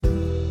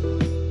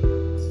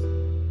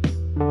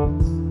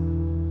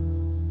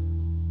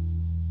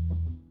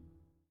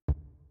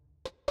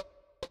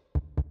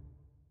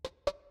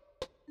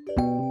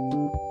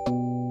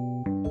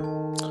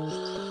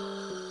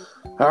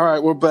All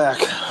right, we're back.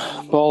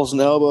 Balls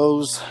and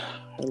elbows.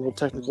 Had a little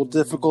technical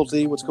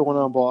difficulty. What's going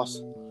on, boss?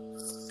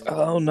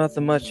 Oh,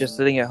 nothing much. Just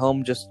sitting at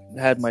home. Just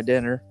had my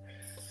dinner,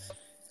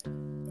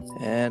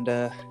 and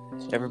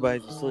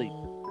everybody's asleep.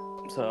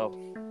 So,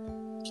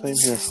 Same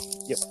here.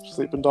 Yep.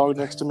 Sleeping dog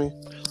next to me.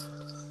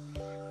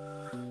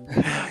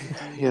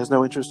 He has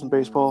no interest in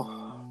baseball.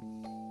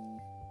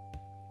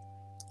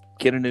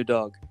 Get a new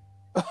dog.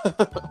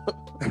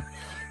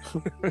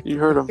 You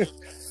heard him.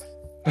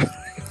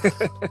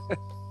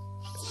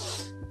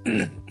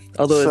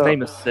 Although his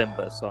name is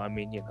Simba, so I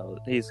mean,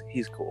 he's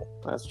cool.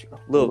 That's true.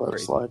 A little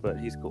crazy, but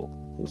he's cool.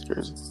 He's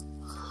crazy.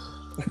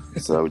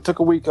 So we took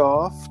a week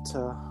off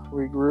to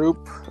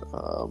regroup.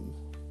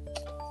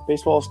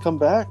 Baseball's come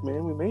back,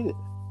 man. We made it.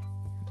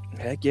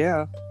 Heck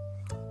yeah.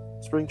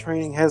 Spring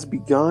training has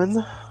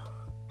begun.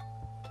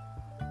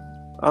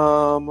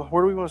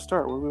 Where do we want to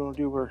start? What do we want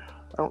to do? I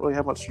don't really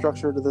have much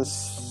structure to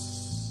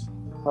this.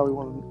 How we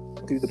want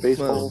to do the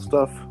baseball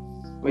stuff.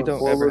 We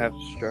don't ever have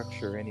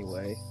structure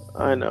anyway.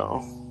 I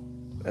know.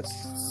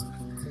 That's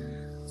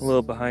a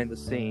little behind the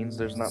scenes.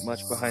 There's not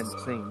much behind the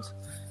scenes.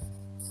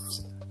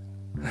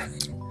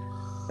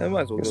 I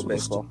might as well go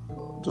baseball.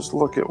 Just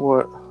look at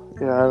what.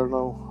 Yeah, I don't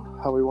know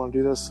how we want to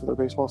do this. The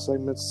baseball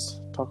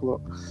segments. Talk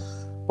about.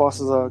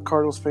 Boss is a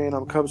Cardinals fan.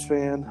 I'm a Cubs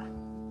fan.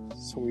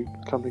 So we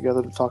come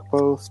together to talk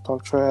both.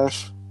 Talk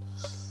trash.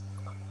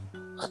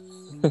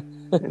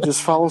 And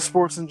just follow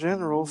sports in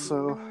general.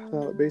 So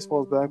now that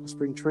baseball is back with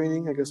spring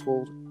training, I guess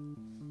we'll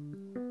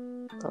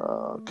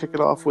kick it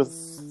off with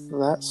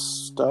that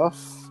stuff.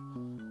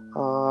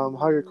 How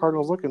are your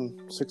Cardinals looking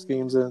 6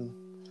 games in?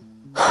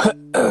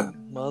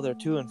 Well, they're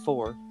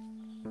 2-4,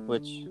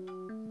 which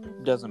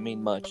doesn't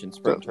mean much in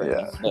spring training.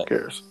 Yeah, who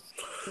cares?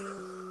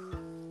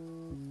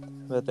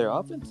 But their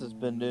offense has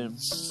been doing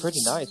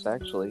pretty nice,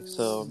 actually.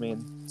 So, I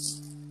mean,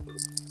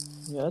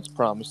 yeah, it's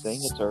promising.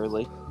 It's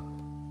early.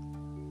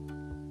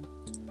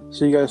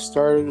 So you guys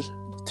started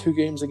 2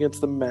 games against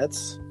the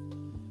Mets.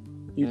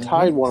 You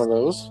tied one of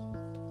those.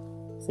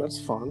 So that's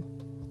fun.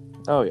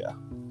 Oh, yeah.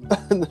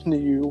 And then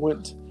you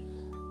went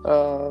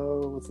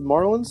with the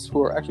Marlins,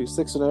 who are actually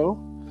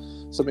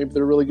 6-0. So maybe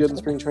they're really good in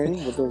spring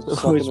training, but they're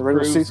stuck in the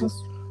regular season.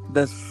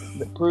 That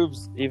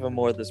proves even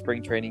more that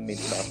spring training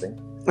means nothing.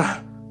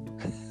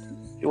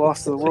 You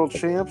lost to the world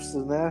champs,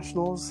 the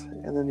Nationals,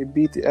 and then you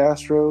beat the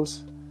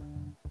Astros.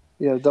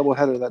 You had a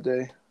doubleheader that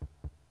day.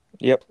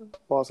 Yep.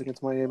 Lost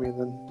against Miami, and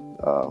then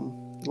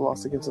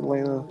lost against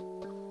Atlanta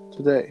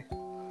today.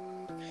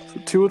 So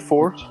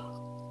 2-4.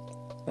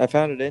 I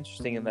found it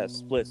interesting in that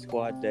split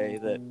squad day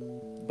that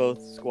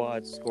both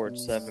squads scored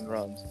 7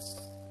 runs.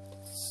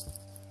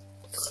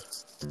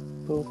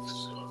 Both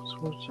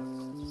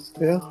squads.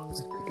 Yeah,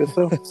 I guess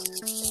so.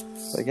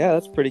 Yeah,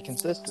 that's pretty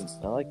consistent.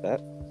 I like that.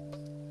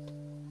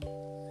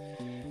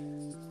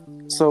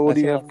 So what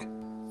do you have?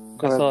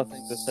 I saw a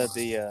thing that said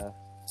the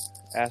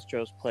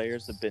Astros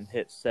players have been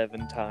hit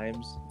 7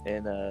 times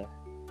in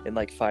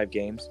like 5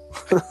 games.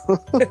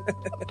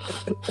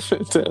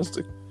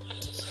 Fantastic.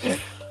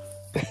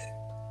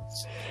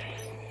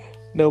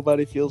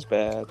 Nobody feels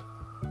bad.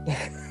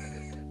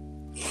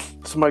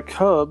 So my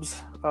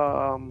Cubs,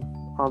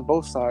 on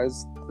both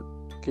sides,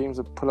 the games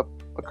have put up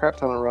a crap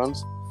ton of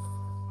runs.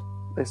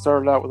 They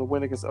started out with a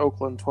win against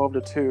Oakland,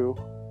 12-2,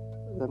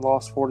 then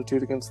lost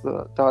 4-2 against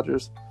the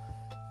Dodgers.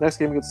 Next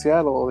game against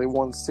Seattle, they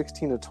won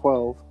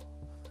 16-12.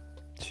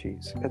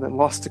 Jeez. And then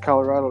lost to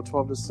Colorado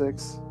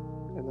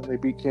 12-6. And then they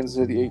beat Kansas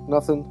City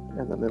 8-0.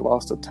 And then they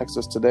lost to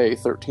Texas today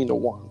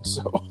 13-1.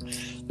 So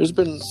there's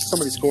been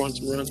somebody scoring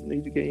some runs in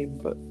each game,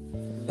 but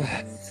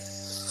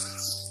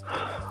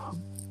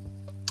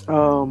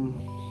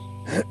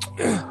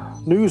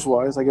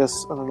news-wise, I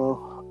guess, I don't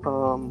know.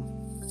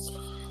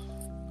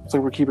 Looks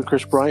like we're keeping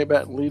Chris Bryant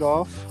batting lead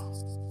off.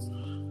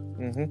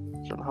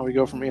 Mm-hmm. Don't know how we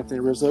go from Anthony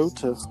Rizzo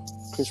to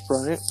Chris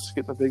Bryant, just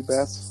getting the big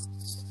bats,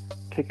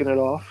 kicking it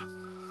off.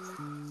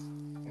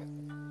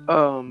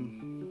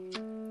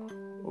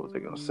 What was I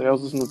going to say? I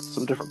was listening to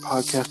some different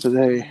podcasts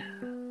today.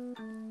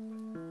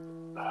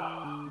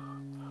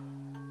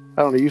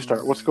 I don't know. You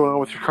start. What's going on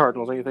with your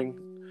Cardinals? Anything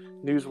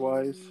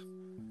news-wise?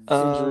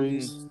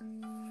 Injuries?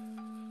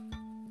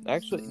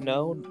 Actually,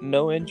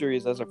 no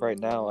injuries as of right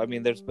now. I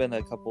mean, there's been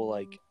a couple,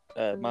 like,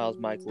 Miles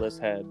Michaelis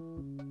had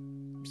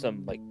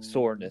some, like,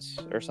 soreness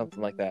or something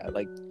like that.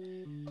 Like,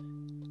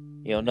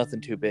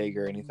 nothing too big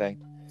or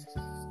anything.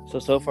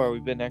 So far,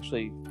 we've been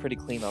actually pretty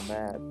clean on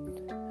that.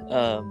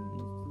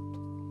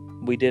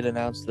 We did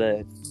announce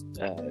that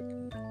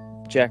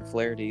Jack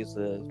Flaherty is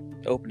the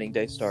opening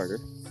day starter.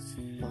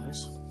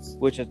 Nice.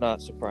 Which is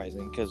not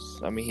surprising because,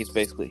 I mean, he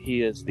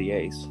is the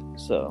ace.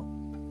 So,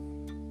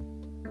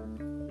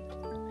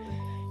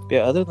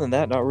 yeah, other than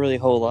that, not really a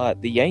whole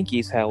lot. The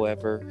Yankees,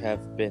 however,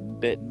 have been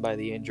bitten by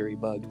the injury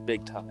bug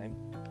big time.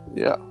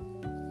 Yeah.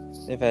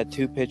 They've had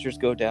 2 pitchers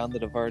go down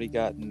that have already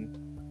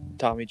gotten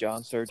Tommy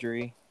John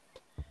surgery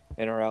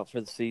and are out for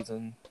the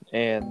season.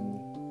 And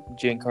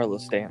Giancarlo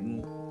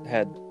Stanton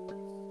had,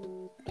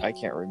 I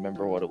can't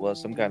remember what it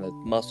was, some kind of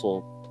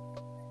muscle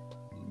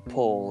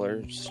pull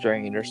or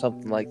strain or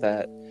something like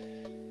that.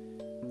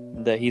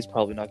 that he's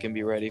probably not going to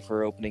be ready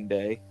for opening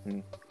day.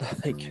 And,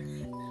 like,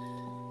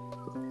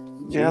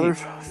 yeah, they're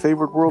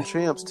favored world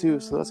champs too,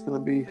 so that's going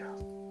to be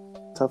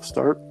a tough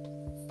start.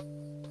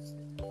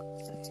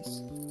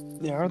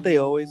 yeah, aren't they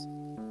always?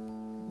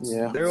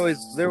 Yeah, They're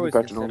always back to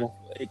considered normal.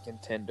 a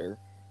contender.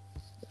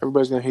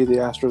 Everybody's going to hate the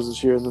Astros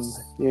this year, and then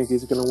the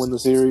Yankees are going to win the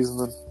series, and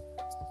then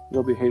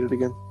they'll be hated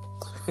again.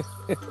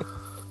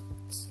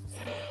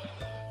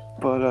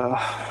 But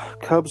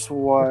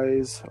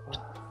Cubs-wise,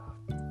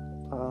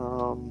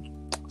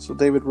 so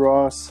David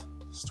Ross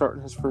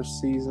starting his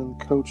first season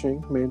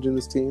coaching, managing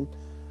this team.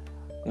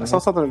 I saw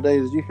something today.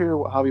 Did you hear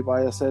what Javi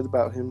Baez said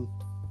about him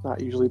not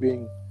usually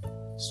being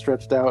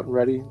stretched out and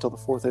ready until the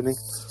fourth inning?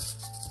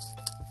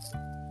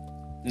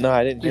 No,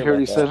 I didn't Did you hear hear what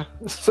he said?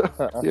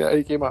 Uh-uh. Yeah,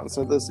 he came out and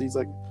said this. He's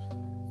like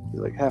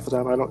half the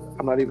time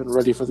I'm not even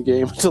ready for the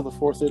game until the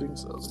fourth inning.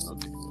 So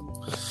okay.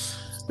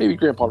 Maybe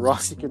Grandpa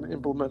Rossi can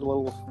implement a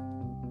little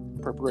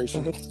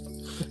preparation.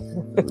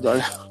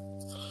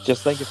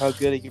 Just think of how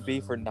good he could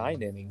be for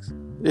 9 innings.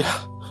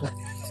 Yeah,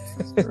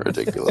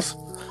 ridiculous.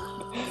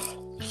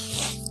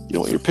 You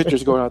don't want your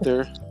pitchers going out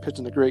there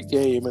pitching a great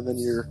game, and then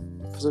your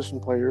position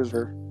players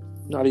are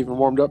not even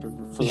warmed up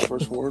for the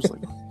first 4. It's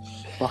like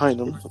behind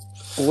them.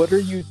 What are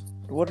you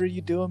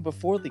doing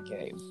before the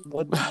game?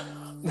 What?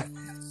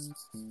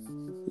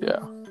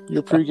 Yeah,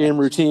 your pregame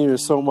routine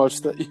is so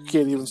much that you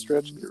can't even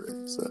stretch and get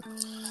ready. So,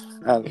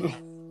 I don't know.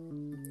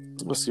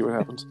 We'll see what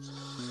happens.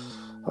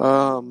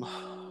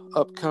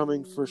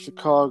 Upcoming for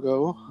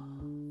Chicago.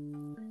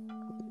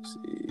 Let's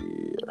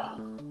see. I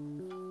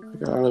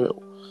got out of it.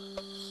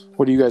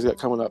 What do you guys got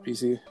coming up,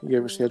 PC? You have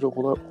your schedule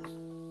pulled up?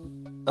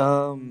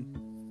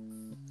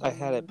 I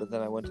had it, but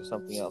then I went to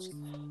something else.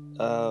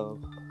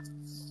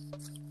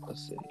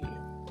 Let's see.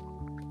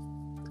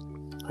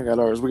 I got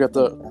ours. We got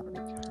the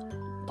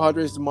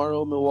Padres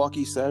tomorrow,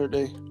 Milwaukee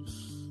Saturday,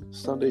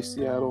 Sunday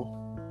Seattle,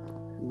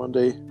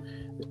 Monday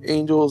the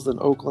Angels, then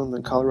Oakland,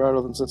 then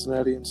Colorado, then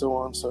Cincinnati, and so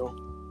on. So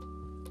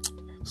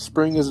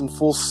spring is in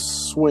full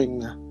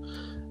swing.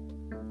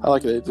 I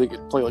like it. They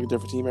play like a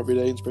different team every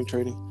day in spring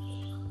training.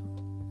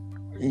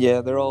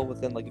 Yeah, they're all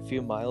within like a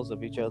few miles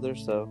of each other,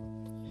 so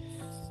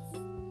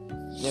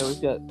yeah,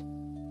 we've got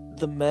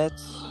the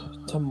Mets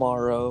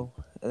tomorrow,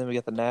 and then we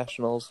got the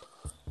Nationals,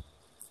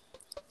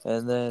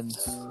 and then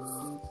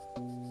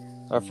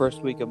our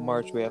first week of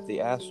March we have the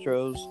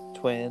Astros,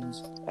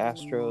 Twins,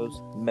 Astros,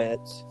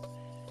 Mets,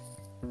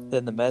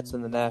 then the Mets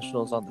and the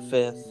Nationals on the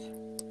 5th.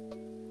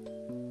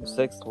 The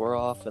 6th we're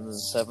off, and then the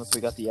 7th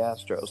we got the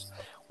Astros.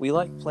 We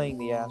like playing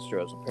the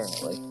Astros,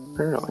 apparently.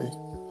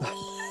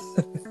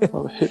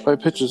 Hit by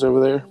pitches over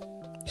there.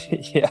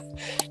 Yeah,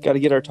 got to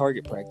get our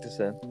target practice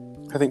in.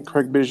 I think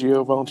Craig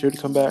Biggio volunteered to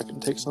come back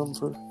and take some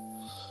for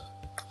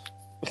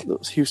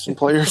those Houston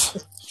players.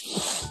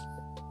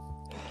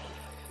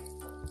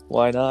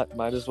 Why not?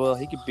 Might as well.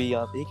 He could be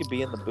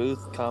in the booth,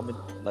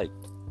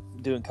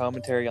 doing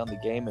commentary on the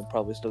game, and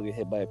probably still get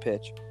hit by a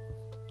pitch.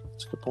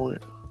 That's a good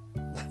point.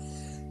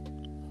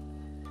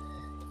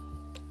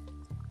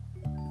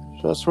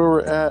 So that's where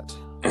we're at,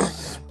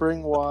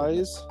 spring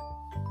wise.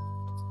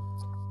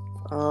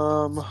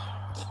 I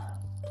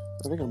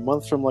think a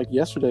month from like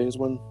yesterday is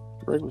when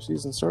regular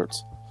season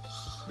starts.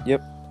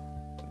 Yep.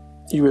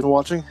 You been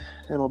watching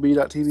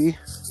MLB.TV?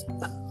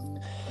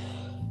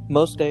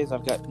 Most days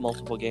I've got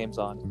multiple games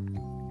on.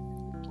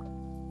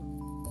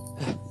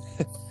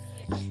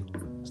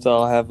 So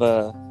I'll have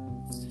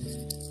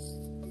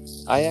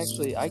I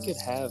could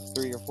have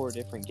 3 or 4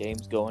 different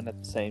games going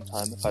at the same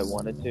time if I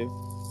wanted to.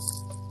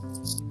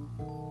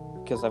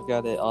 Because I've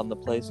got it on the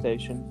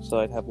PlayStation,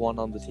 so I'd have one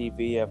on the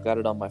TV. I've got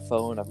it on my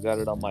phone. I've got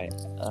it on my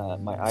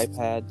my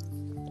iPad,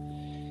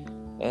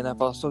 and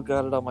I've also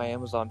got it on my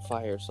Amazon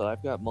Fire. So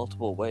I've got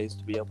multiple ways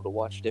to be able to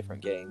watch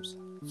different games.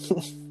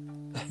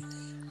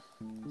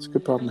 It's a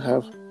good problem to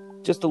have.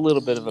 Just a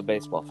little bit of a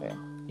baseball fan,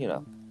 you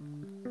know.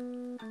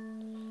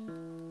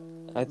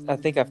 I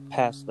think I've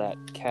passed that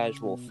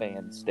casual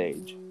fan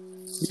stage.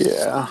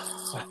 Yeah,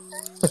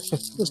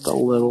 just a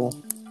little.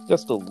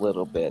 Just a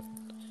little bit.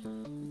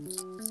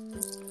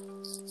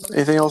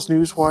 Anything else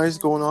news-wise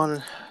going on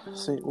in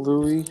St.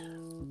 Louis?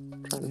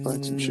 Trying to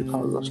find some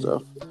Chicago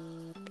stuff.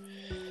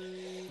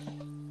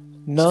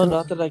 No,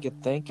 not that I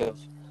could think of.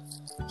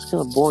 It's kind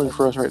of boring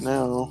for us right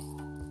now.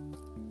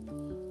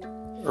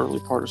 Early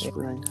part of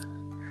spring.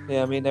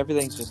 Yeah, I mean,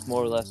 everything's just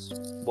more or less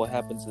what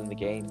happens in the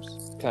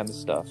games kind of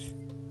stuff.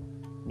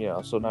 You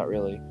know, so not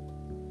really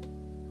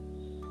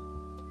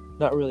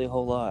a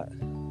whole lot.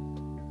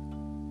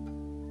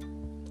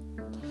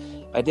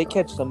 I did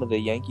catch some of the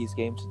Yankees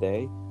game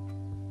today.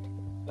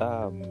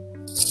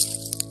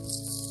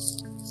 It's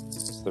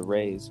the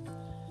Rays.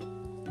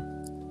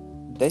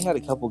 They had a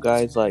couple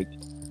guys I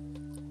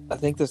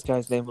think this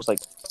guy's name was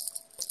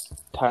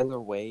Tyler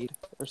Wade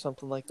or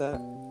something like that.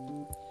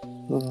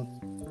 Mm-hmm.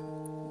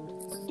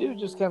 Dude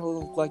just kind of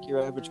looked like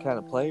your average kind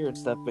of player and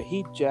stuff, but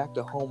he jacked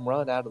a home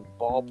run out of the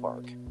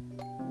ballpark.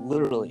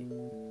 Literally.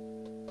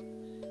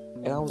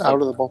 And I was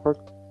out of the ballpark?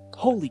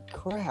 Holy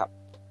crap.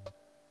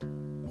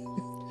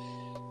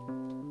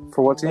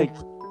 For what team?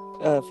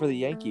 For the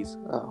Yankees.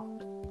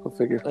 Oh, go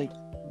figure. Like,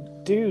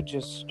 dude,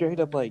 just straight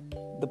up, like,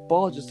 the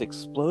ball just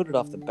exploded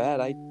off the bat.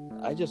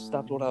 I just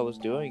stopped what I was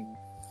doing.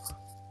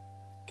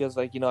 Because,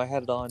 like, I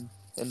had it on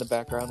in the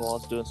background while I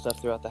was doing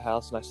stuff throughout the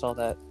house, and I saw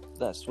that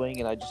swing,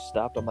 and I just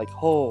stopped. I'm like,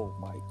 oh,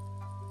 my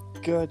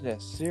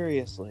goodness,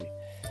 seriously.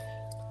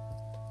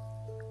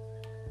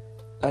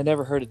 I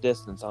never heard a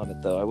distance on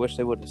it, though. I wish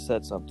they would have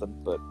said something,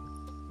 but...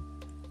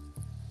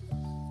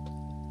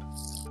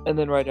 And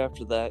then right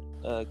after that,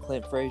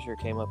 Clint Frazier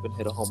came up and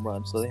hit a home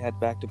run, so they had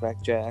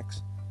back-to-back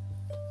jacks.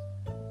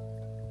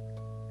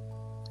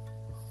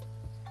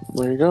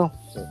 There you go.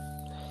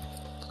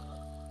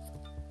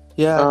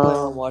 Yeah, I plan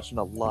on watching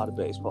a lot of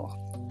baseball.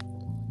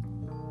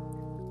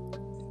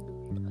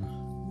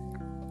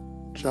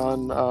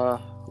 John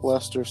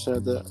Lester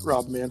said that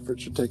Rob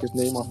Manfred should take his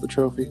name off the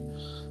trophy.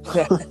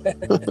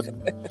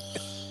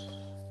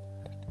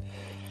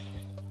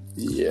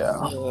 Yeah.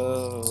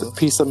 It's a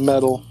piece of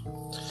metal.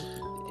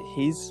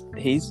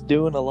 He's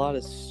doing a lot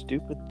of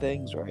stupid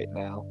things right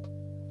now.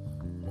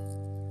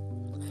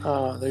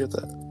 They got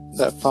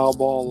that foul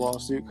ball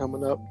lawsuit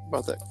coming up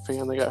about that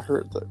fan that got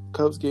hurt at the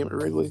Cubs game at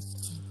Wrigley.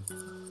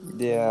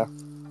 Yeah.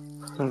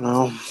 I don't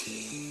know.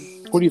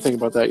 What do you think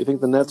about that? You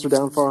think the Nets are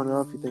down far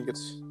enough? You think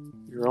it's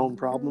your own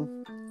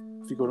problem?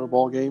 If you go to a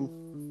ball game,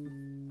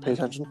 pay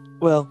attention?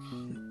 Well,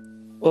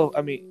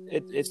 I mean,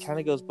 it kind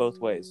of goes both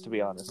ways, to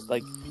be honest.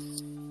 Like,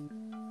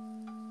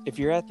 if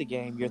you're at the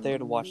game, you're there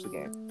to watch the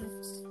game.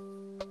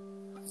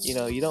 You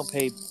don't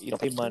pay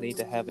money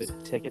to have a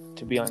ticket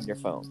to be on your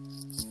phone.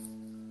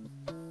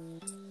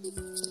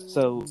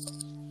 So,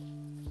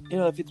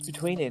 if it's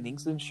between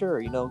innings, then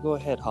sure, go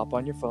ahead, hop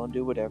on your phone,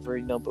 do whatever,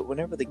 but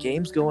whenever the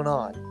game's going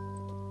on,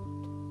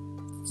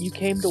 you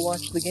came to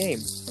watch the game.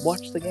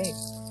 Watch the game.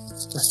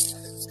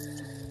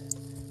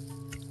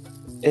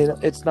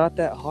 It's not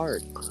that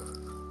hard.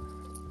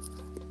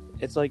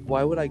 It's like,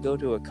 why would I go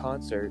to a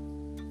concert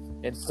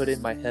and put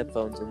in my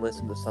headphones and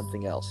listen to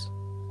something else?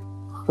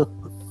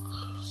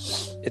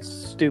 It's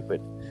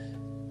stupid.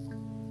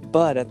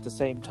 But at the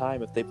same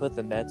time, if they put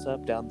the nets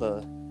up down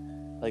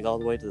all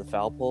the way to the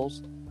foul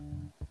poles,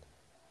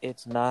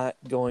 it's not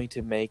going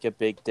to make a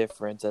big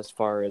difference as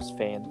far as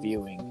fan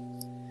viewing.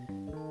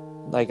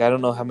 Like, I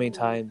don't know how many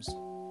times,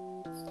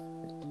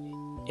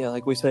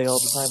 like we say all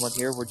the time on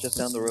here, we're just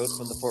down the road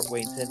from the Fort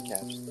Wayne Tin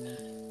Caps.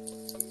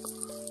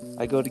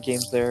 I go to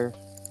games there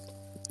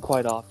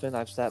quite often.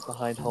 I've sat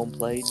behind home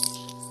plate.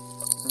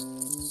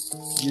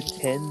 You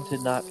tend to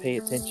not pay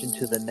attention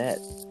to the net.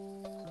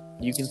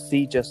 You can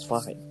see just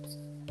fine.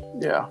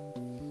 Yeah.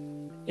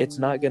 It's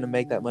not going to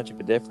make that much of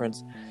a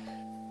difference.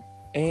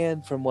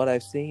 And from what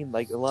I've seen,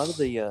 like, a lot of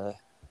the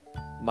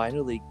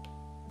minor league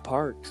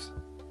parks,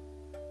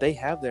 they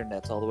have their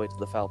nets all the way to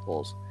the foul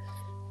poles.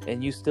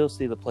 And you still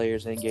see the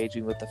players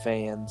engaging with the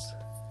fans,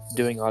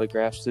 doing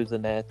autographs through the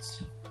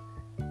nets,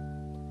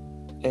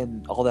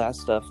 and all that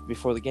stuff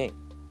before the game.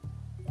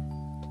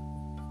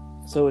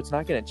 So it's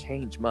not going to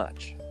change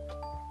much.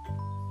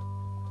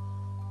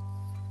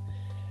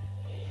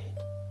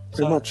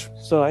 Pretty much.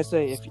 So I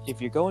say,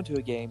 if you're going to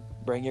a game,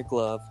 bring your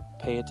glove,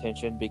 pay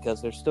attention,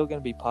 because there's still going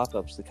to be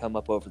pop-ups that come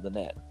up over the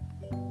net.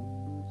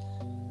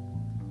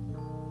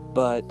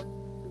 But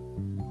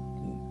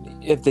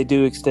if they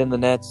do extend the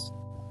nets,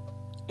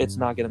 it's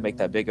not going to make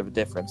that big of a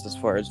difference as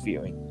far as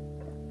viewing.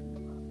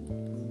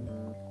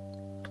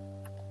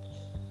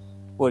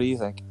 What do you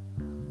think?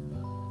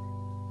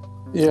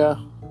 Yeah,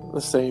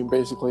 the same,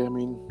 basically. I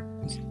mean,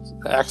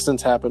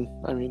 accidents happen.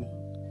 I mean,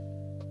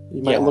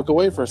 you might look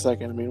away for a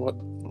second. I mean, what?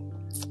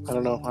 I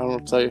don't know. I don't know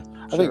what to tell you.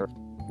 I think a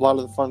lot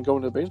of the fun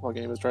going to a baseball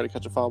game is trying to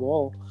catch a foul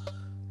ball.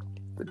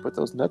 They put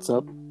those nets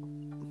up. I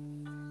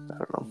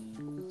don't know.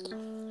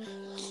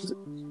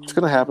 It's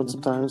going to happen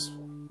sometimes.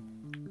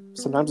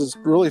 Sometimes it's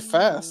really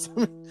fast.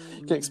 You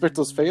can't expect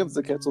those fans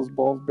to catch those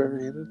balls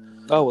barehanded.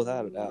 Oh,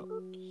 without a doubt.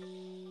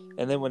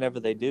 And then whenever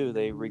they do,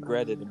 they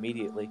regret it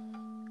immediately.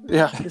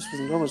 Yeah, this was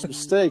an enormous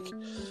mistake.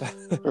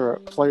 Or a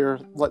player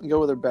letting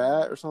go of their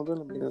bat or something.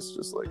 I mean, it's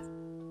just like,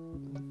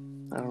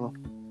 I don't know.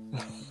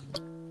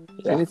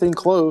 Yeah. Anything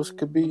close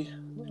could be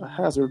a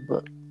hazard,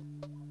 but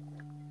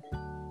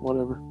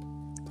whatever.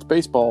 It's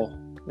baseball,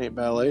 it ain't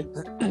ballet.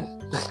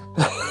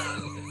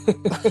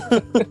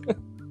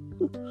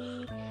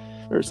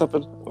 Or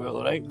something.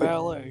 Well, it ain't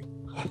ballet.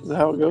 Is that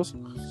how it goes?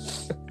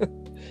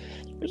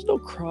 There's no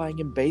crying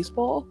in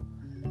baseball.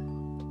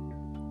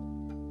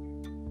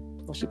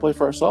 Unless you play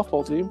for our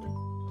softball team.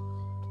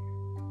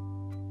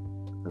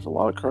 There's a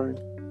lot of crying.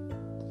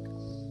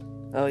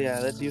 Oh, yeah,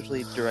 that's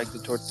usually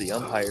directed towards the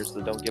umpires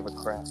that don't give a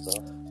crap,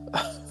 though.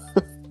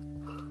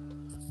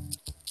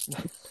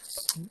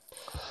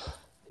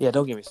 Yeah,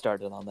 don't get me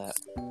started on that.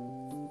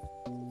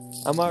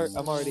 I'm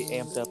already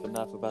amped up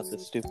enough about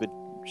this stupid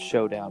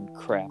showdown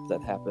crap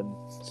that happened.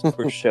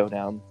 Super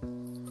showdown.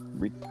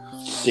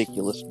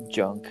 Ridiculous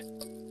junk.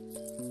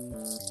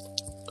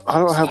 I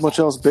don't have much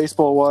else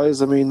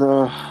baseball-wise. I mean,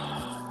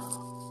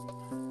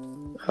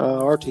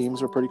 our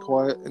teams are pretty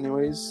quiet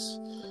anyways.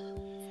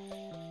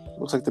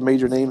 Looks like the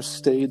major names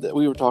stayed that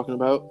we were talking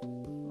about.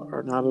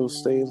 Arenado's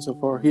staying so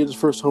far. He had his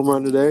first home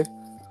run today.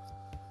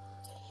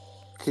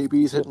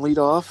 KB's hitting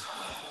leadoff.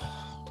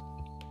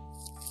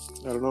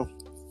 I don't know.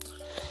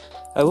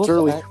 I will It's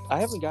early. say, I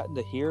haven't gotten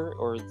to hear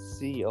or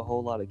see a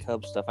whole lot of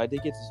Cubs stuff. I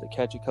did get to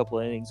catch a couple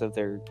innings of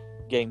their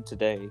game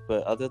today,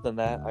 but other than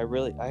that, I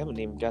haven't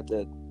even got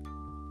to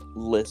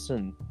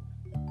listen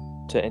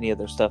to any of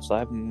their stuff, so I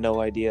have no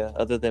idea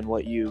other than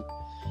what you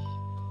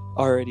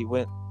already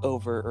went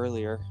over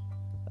earlier.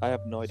 I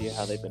have no idea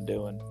how they've been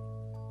doing.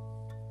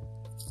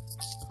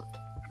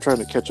 I'm trying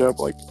to catch up,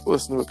 like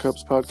listen to a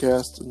Cubs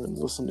podcast and then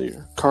listen to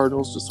your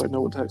Cardinals just so I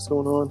know what the heck's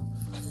going on.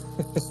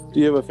 Do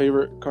you have a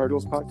favorite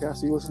Cardinals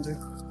podcast you listen to?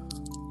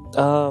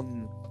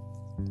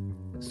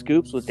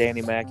 Scoops with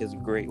Danny Mac is a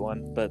great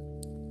one, but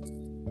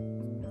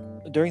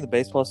during the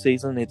baseball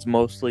season, it's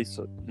mostly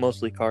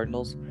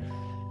Cardinals.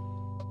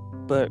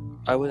 But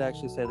I would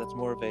actually say that's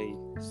more of a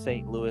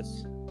St.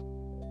 Louis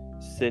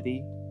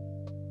City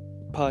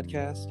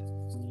podcast,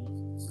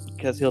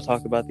 because he'll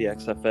talk about the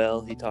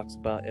XFL, he talks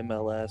about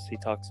MLS, he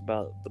talks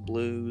about the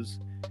Blues,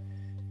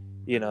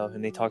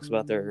 and he talks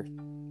about their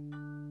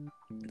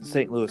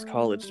St. Louis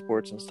college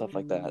sports and stuff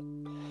like that.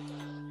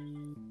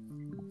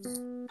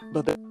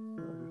 But the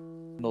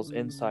Cardinals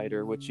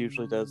Insider, which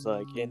usually does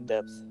like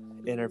in-depth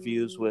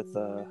interviews with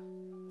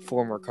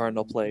former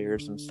Cardinal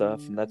players and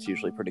stuff, and that's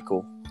usually pretty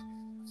cool.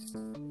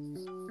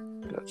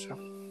 Gotcha.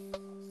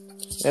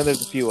 And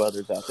there's a few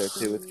others out there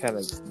too. It's kind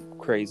of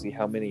crazy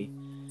how many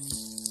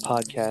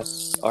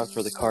podcasts are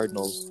for the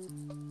Cardinals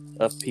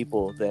of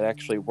people that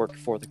actually work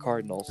for the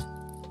Cardinals.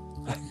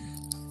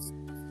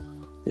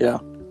 Yeah.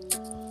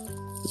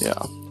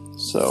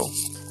 So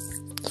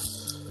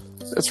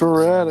that's where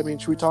we're at. I mean,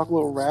 should we talk a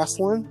little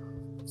wrestling?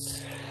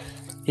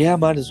 Yeah,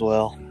 might as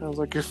well. Sounds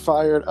like you're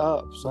fired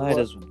up. So Might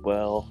as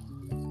well.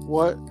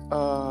 What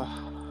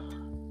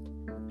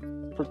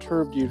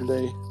perturbed you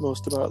today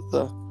most about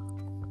the,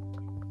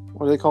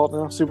 what do they call it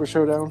now? Super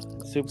Showdown?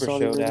 Super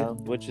Saudi Showdown,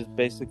 Arabia. which is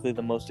basically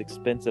the most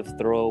expensive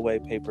throwaway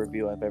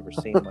pay-per-view I've ever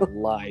seen in my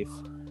life.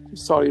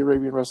 Saudi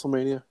Arabian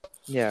WrestleMania.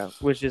 Yeah,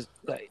 which is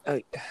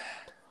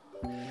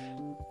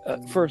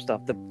first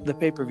off, the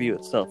pay-per-view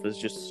itself is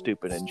just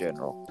stupid in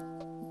general.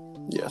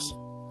 Yes.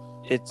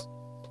 It's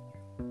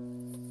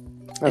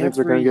I think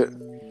they're going to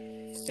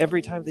get...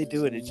 Every time they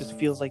do it, it just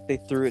feels like they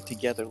threw it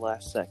together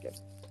last second.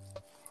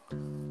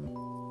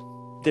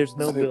 There's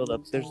no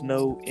build-up. There's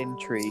no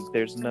intrigue.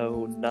 There's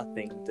no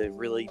nothing to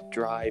really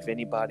drive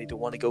anybody to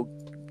want to go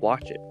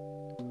watch it.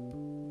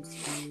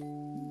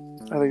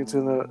 I think it's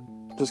going to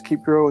just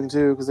keep growing,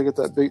 too, because they got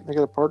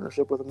a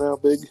partnership with them now,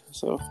 big.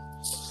 So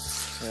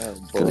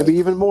it's going to be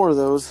even more of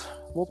those,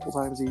 multiple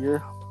times a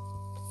year.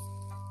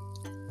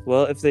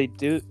 Well, if they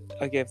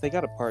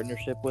got a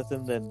partnership with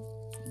them, then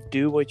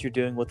do what you're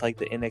doing with like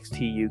the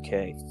NXT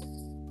UK.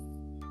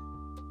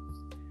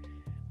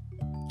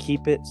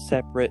 Keep it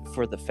separate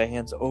for the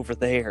fans over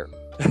there.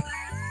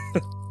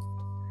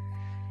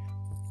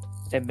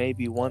 And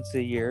maybe once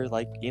a year,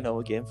 like,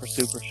 again for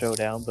Super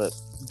Showdown, but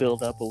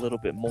build up a little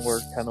bit more,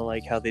 kind of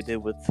like how they did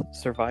with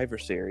Survivor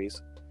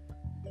Series,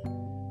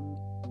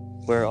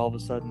 where all of a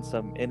sudden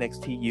some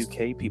NXT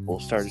UK people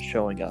started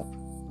showing up.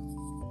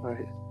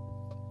 Right.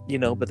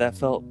 But that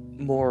felt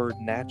more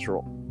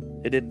natural.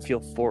 It didn't feel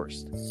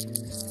forced.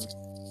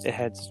 It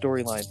had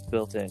storylines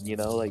built in,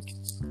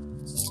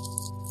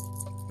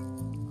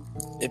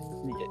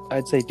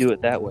 I'd say do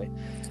it that way.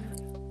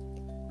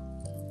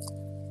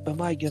 But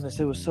my goodness,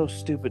 it was so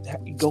stupid.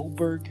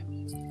 Goldberg?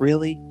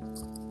 Really?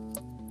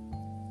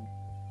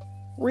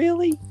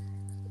 Really?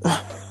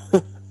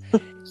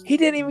 He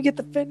didn't even get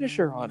the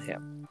finisher on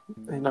him.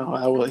 I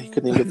know. He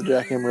couldn't even get the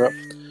jackhammer up.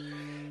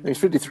 He's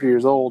 53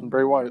 years old, and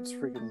Bray Wyatt's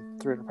freaking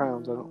 300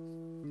 pounds.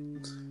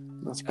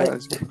 I'm not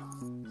surprised.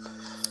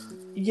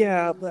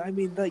 Yeah, but I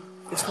mean, like,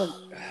 it's like...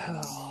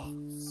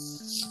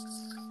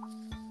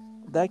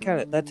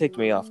 That ticked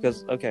me off,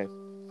 because, okay,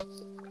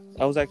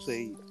 I was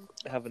actually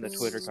having a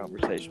Twitter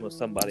conversation with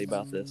somebody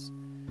about this,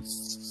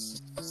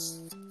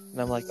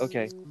 and I'm like,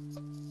 okay,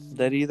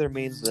 that either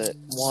means that,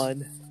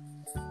 one,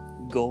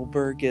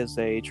 Goldberg is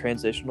a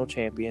transitional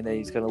champion and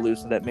he's going to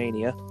lose to that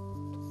Mania,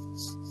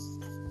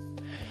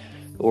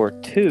 or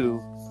two,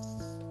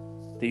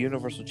 the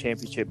Universal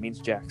Championship means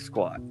jack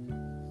squat.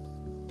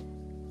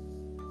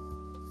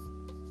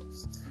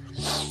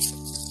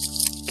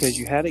 Because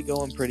you had it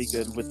going pretty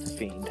good with The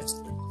Fiend,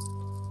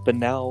 but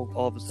now,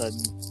 all of a sudden,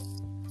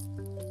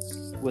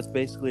 with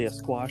basically a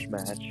squash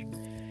match,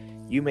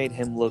 you made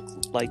him look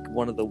like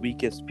one of the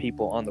weakest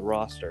people on the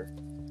roster.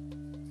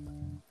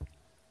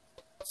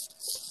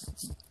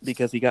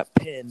 Because he got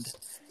pinned,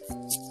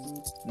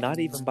 not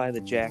even by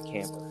the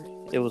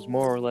jackhammer. It was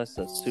more or less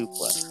a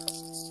suplex.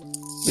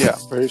 Yeah,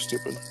 very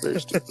stupid. Very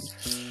stupid.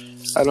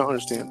 I don't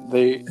understand.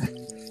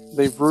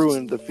 They've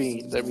ruined The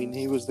Fiend. I mean,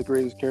 he was the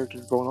greatest character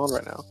going on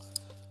right now.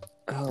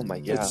 Oh my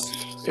god!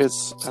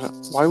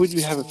 Why would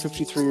you have a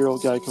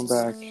 53-year-old guy come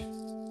back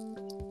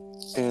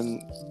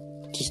and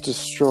just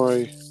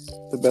destroy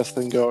the best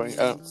thing going?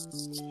 I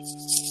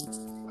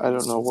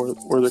don't know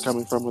where they're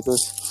coming from with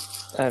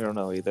this. I don't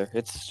know either.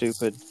 It's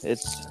stupid.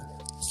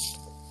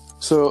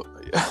 So,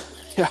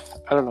 yeah,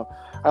 I don't know.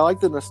 I like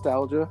the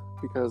nostalgia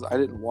because I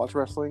didn't watch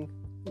wrestling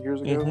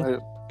years ago. Mhm. I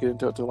didn't get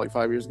into it until like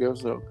 5 years ago.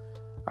 So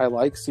I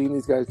like seeing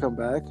these guys come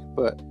back,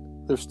 but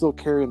they're still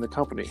carrying the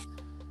company.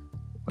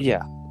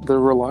 Yeah. They're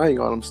relying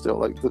on them still.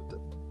 Like the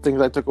things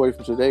I took away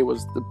from today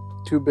was the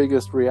two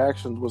biggest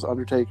reactions was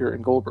Undertaker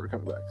and Goldberg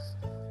coming back,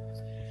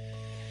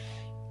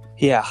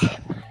 Yeah.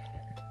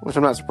 which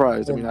I'm not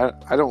surprised. I mean,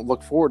 I don't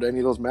look forward to any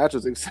of those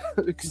matches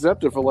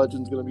except if a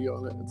legend's going to be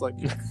on it. It's like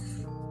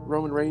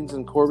Roman Reigns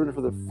and Corbin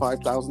for the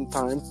 5,000th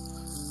time.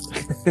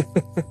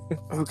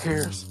 Who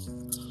cares?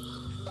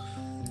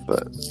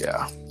 But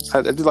yeah,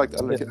 I did like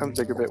the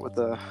Undertaker bit with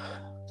the.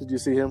 Did you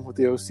see him with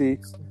the OC?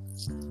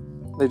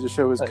 They just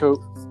show his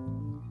coat.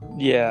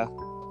 Yeah.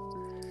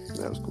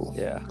 That was cool.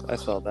 Yeah, I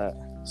saw that.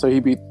 So he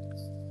beat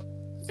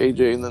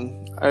AJ, and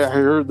then I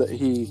heard that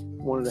he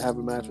wanted to have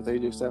a match with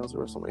AJ Styles at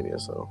WrestleMania.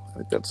 So I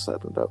think that's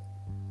setting it up.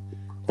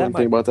 What do you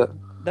think about that?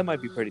 That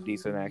might be pretty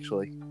decent,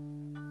 actually.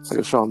 Like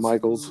a Shawn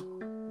Michaels.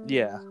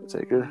 Yeah.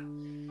 Taker.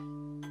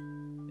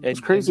 And,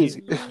 It's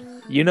crazy.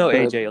 You know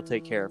AJ will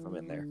take care of him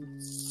in there.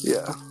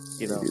 Yeah.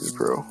 You know. He's a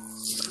pro.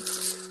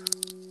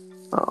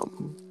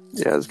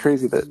 Yeah, it's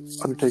crazy that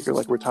Undertaker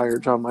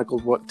retired Shawn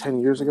Michaels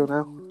 10 years ago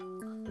now.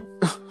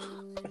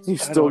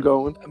 He's still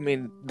going. I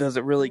mean, does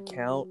it really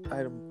count?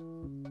 I don't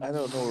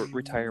know what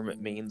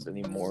retirement means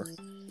anymore.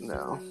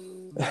 No.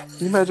 Can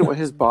you imagine what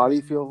his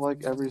body feels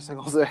like every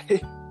single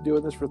day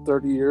doing this for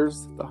 30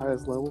 years at the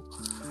highest level?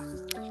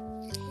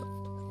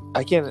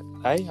 I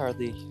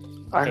hardly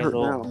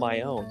handle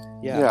my own.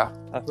 Yeah.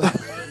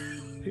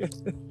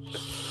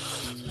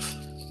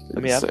 I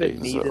mean, I've been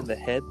kneed in the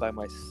head by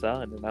my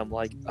son, and I'm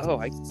like,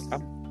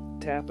 I'm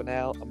tapping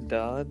out. I'm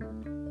done.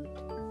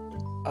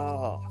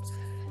 Oh.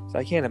 So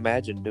I can't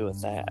imagine doing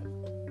that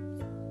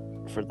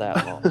for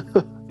that long.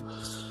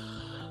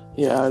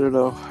 Yeah, I don't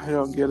know. I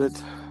don't get it.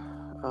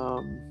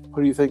 Who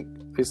do you think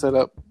they set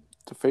up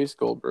to face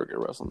Goldberg at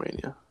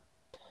WrestleMania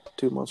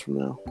 2 months from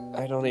now?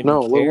 I don't even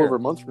No, care. a little over a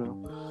month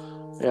from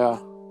now. Yeah.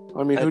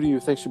 I mean, who do you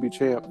think should be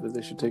champ that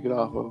they should take it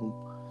off of him?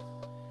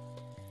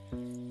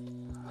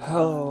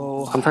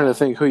 Oh. I'm trying to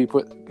think who you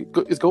put.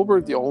 Is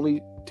Goldberg the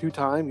only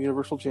 2-time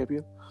Universal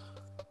Champion?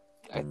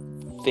 I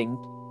think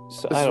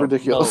so. This is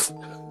ridiculous.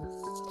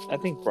 I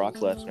think Brock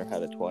Lesnar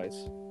had it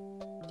twice.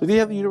 Did he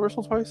have the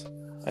Universal twice?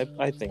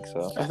 I think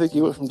so. I think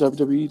he went from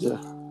WWE to...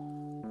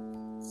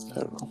 I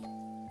don't know.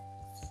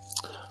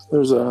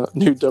 There's a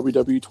new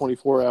WWE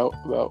 24 out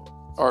about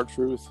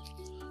R-Truth.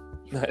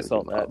 I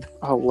saw that.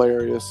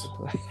 Hilarious.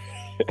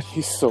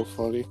 He's so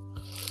funny.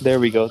 There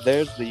we go.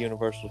 There's the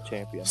Universal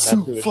Champion. That's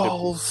who it should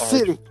Fall be.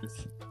 City.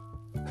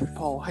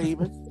 Paul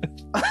Heyman.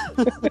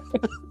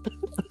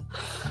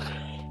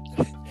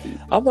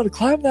 I'm going to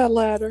climb that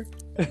ladder.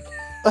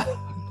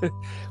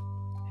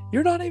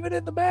 You're not even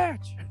in the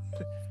match.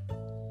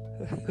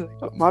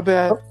 My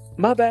bad.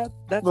 My bad.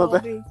 That's My on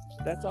bad. me.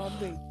 That's on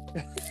me.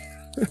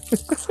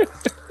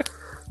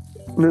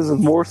 Miz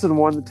and Morrison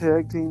won the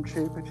tag team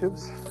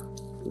championships.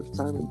 First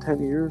time in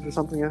 10 years or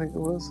something, I think it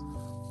was.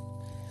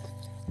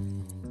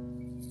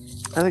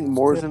 I think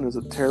Morrison is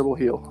a terrible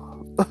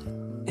heel.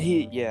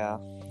 Yeah.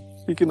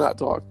 He cannot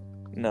talk.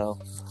 No.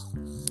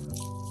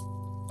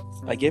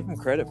 I give him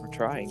credit for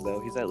trying,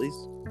 though. He's at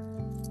least...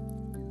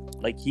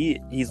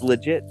 he's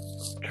legit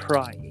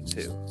trying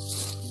to.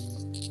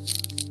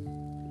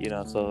 You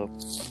know, so...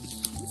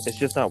 It's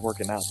just not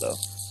working out, though.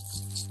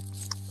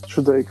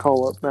 Should they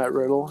call up Matt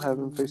Riddle, have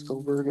him face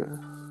Goldberg?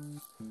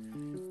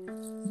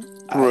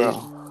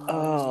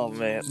 Oh,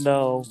 man.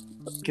 No.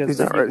 He's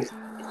not ready.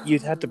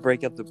 You'd have to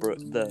break up the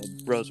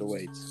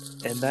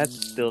Broserweights. And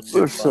that's still too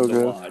They're fun so to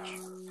good. watch.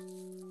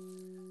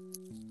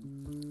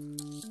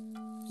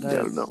 I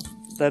don't know.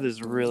 That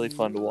is really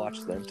fun to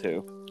watch them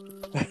too.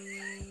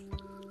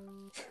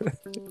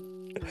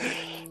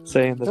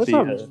 Saying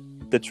that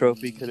the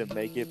trophy couldn't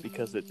make it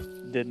because it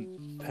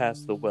didn't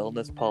pass the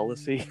wellness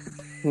policy.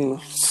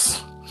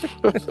 It's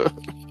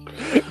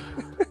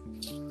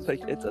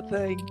a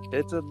thing.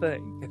 It's a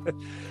thing.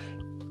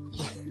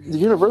 The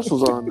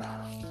Universal's on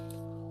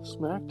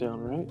SmackDown,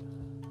 right?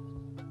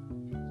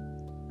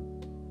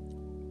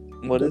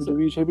 What is it?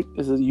 WWE Champion?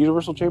 Is the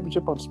Universal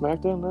Championship on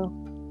SmackDown now?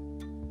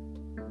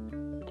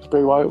 Because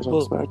Bray Wyatt was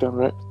on SmackDown,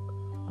 right?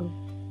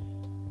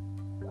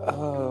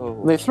 Oh.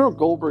 When they throw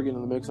Goldberg into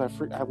the mix, I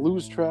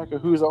lose track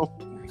of who's on.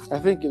 I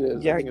think it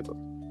is. Yeah, I think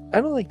I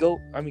don't think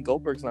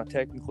Goldberg's not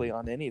technically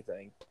on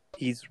anything.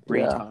 He's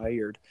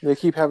retired. They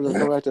keep having him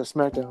go back to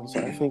SmackDown, so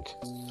I think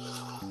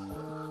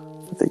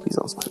he's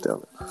on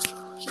SmackDown.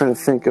 I'm trying to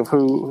think of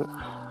who.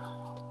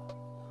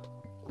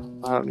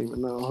 I don't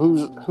even know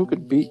who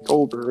could beat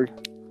Goldberg.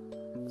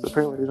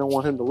 Apparently, they don't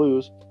want him to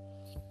lose.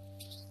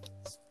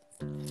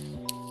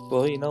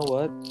 Well, you know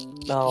what?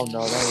 No,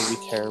 that would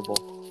be terrible.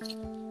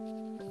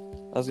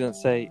 I was gonna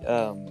say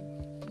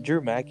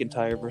Drew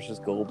McIntyre versus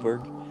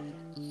Goldberg,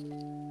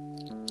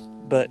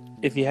 but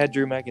if you had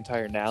Drew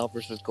McIntyre now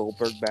versus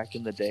Goldberg back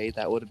in the day,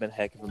 that would have been a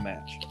heck of a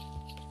match.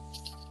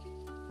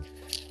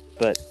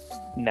 But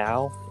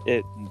now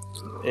it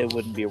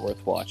wouldn't be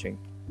worth watching.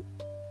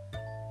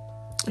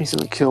 He's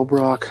gonna kill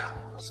Brock.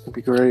 It's gonna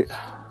be great.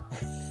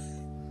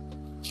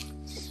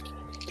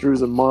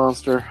 Drew's a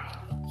monster.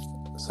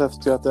 Seth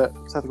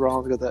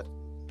Rollins got that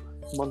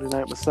Monday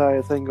Night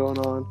Messiah thing going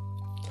on.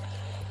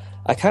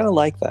 I kind of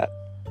like that.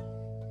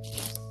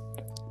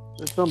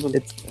 It's something.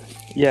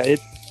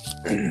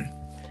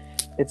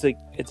 It's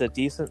a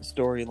decent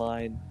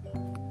storyline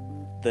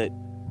that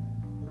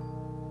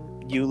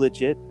you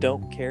legit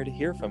don't care to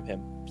hear from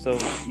him. So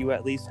you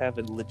at least have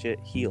a legit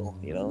heel.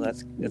 You know,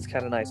 it's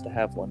kind of nice to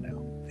have one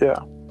now. Yeah,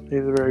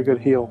 he's a very good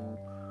heel.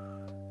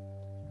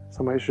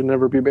 Somebody should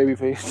never be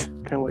babyface,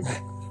 kind of like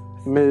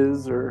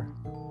Miz or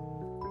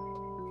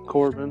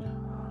Corbin.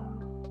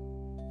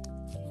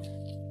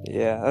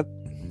 Yeah,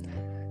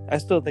 I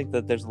still think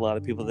that there's a lot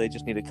of people they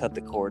just need to cut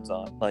the cords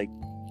on, like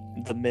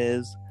The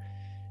Miz.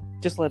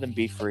 Just let him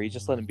be free.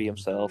 Just let him be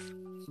himself.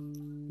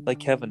 Like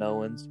Kevin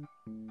Owens.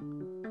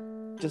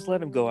 Just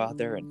let him go out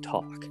there and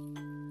talk.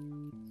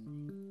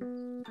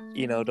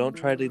 You know, don't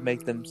try to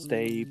make them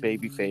stay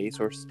babyface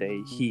or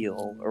stay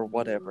heel or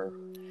whatever.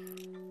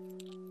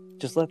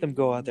 Just let them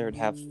go out there and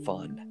have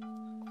fun.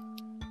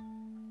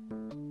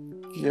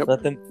 Yep.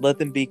 Let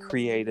them be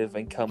creative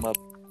and come up,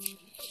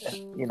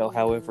 you know,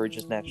 however it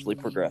just naturally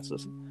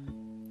progresses.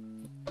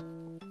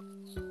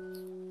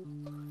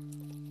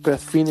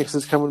 Beth Phoenix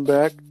is coming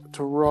back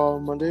to Raw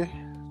on Monday.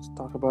 Let's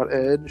talk about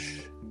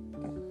Edge.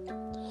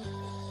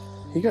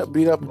 He got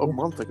beat up a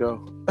month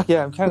ago.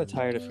 Yeah, I'm kind of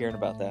tired of hearing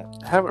about that.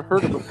 Haven't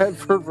heard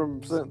from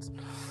him since.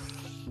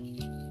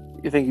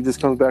 You think he just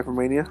comes back from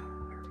Mania?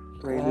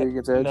 Mania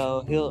against Edge?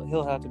 No,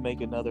 he'll have to make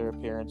another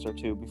appearance or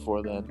two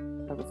before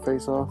then. Have a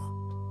face off?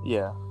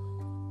 Yeah.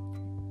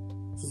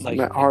 Like,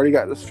 Matt Hardy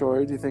got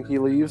destroyed. Do you think he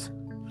leaves?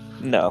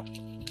 No.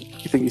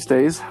 You think he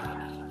stays?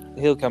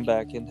 He'll come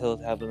back and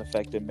he'll have an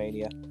effect in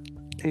Mania.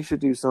 He should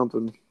do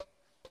something.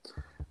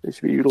 They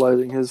should be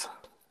utilizing his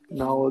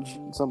knowledge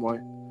in some way.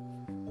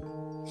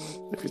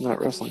 If he's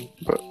not wrestling,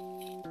 but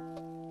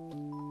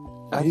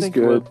I he's think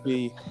good.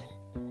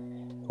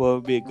 What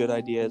would be a good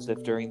idea is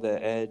if during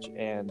the Edge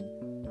and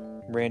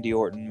Randy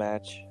Orton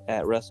match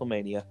at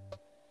WrestleMania,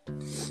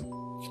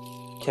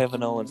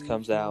 Kevin Owens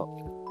comes out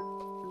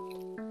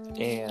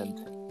and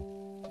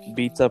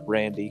beats up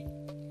Randy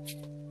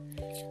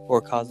or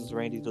causes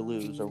Randy to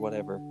lose or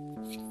whatever,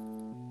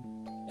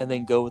 and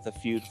then go with a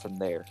feud from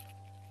there.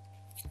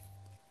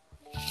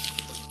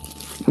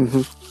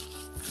 Mm-hmm.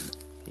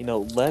 You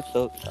know,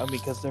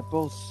 because they're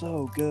both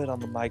so good on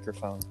the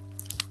microphone.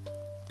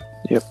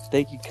 Yep.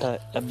 They could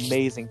cut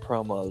amazing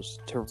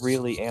promos to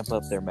really amp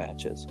up their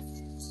matches.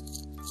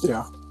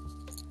 Yeah.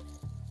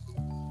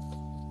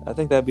 I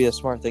think that'd be a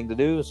smart thing to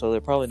do, so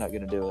they're probably not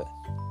going to do it.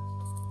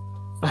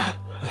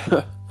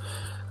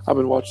 I've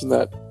been watching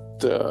that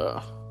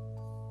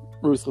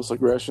Ruthless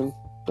Aggression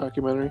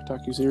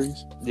docuseries.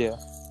 Yeah.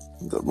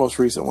 The most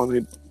recent one,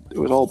 it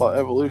was all about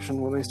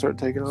Evolution when they started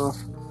taking off.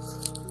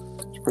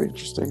 It's pretty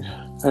interesting.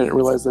 I didn't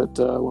realize that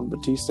when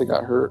Batista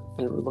got hurt,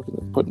 they were looking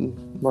at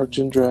putting Mark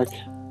Jindrak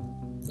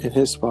in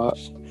his spot.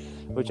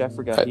 Which I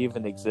forgot he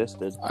even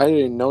existed. I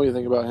didn't know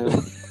anything about him.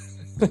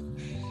 They're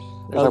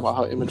talking about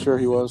how immature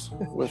he was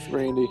with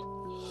Randy.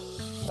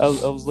 I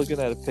was looking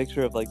at a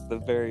picture of like the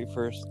very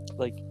first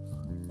like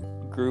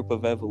group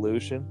of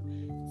Evolution.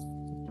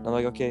 I'm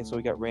like, okay, so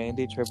we got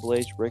Randy, Triple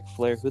H, Ric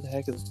Flair. Who the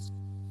heck is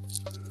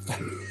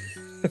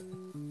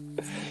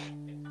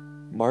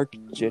Mark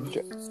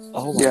Jindrak?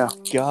 Oh my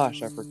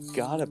gosh, I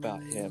forgot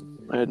about him.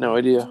 I had no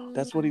idea.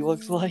 That's what he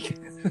looks like.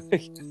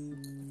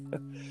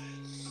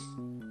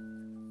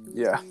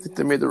 Yeah, I think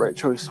they made the right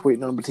choice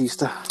waiting on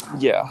Batista.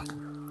 Yeah.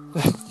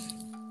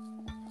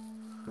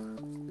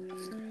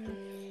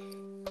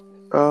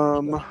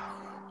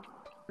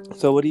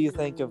 So what do you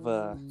think of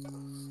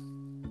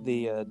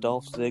the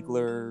Dolph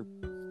Ziggler,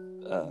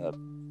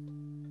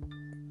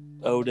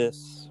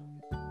 Otis,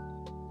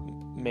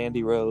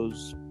 Mandy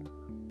Rose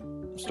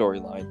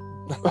storyline?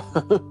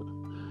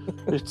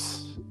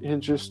 It's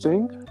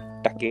interesting.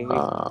 Ducky.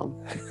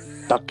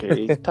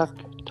 Ducky.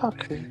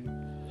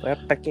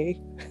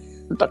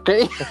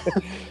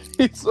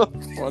 He's so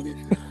funny.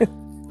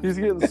 He's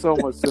getting so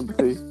much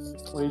sympathy.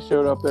 When he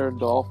showed up there and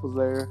Dolph was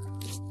there.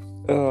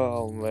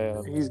 Oh,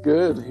 man. He's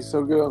good. He's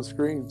so good on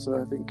screen, so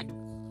I think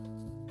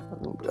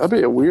that'd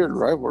be a weird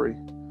rivalry.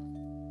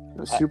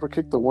 Super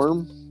kick the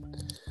worm.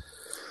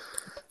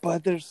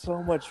 But there's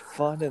so much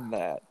fun in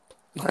that.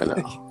 I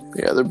know.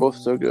 Yeah, they're both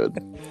so good.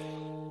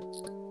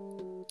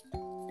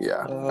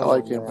 Yeah, I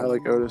like him. Man. I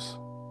like Otis.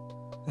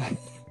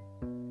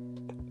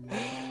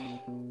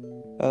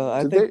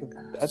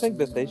 I think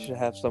that they should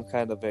have some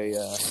kind of a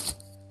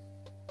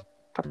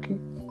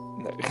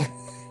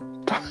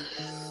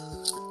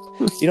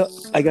You know,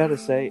 I gotta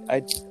say,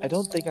 I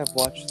don't think I've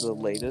watched the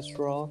latest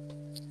Raw,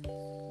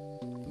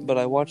 but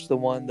I watched the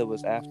one that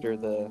was after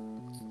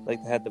they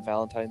had the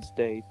Valentine's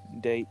Day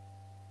date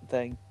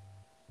thing.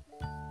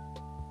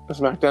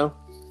 SmackDown?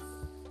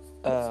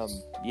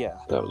 Yeah.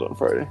 That was on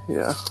Friday,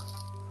 yeah.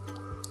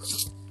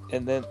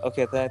 And then I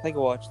think I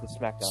watched the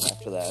SmackDown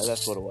after that.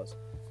 That's what it was.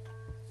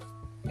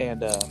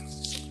 And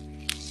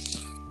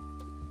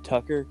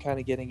Tucker kind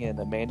of getting in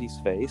Mandy's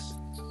face.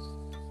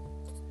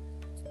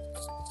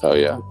 Oh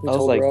yeah, I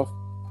was like,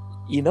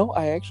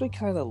 I actually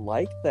kind of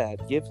like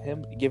that.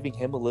 Giving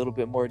him a little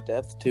bit more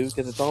depth too,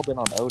 because it's all been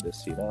on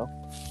Otis. It's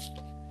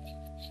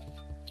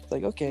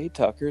like, okay,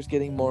 Tucker's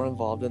getting more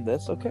involved in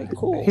this. Okay,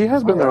 cool. He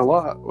has been All there a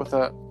right. lot with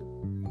that,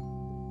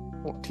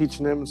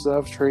 teaching him and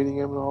stuff, training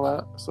him and all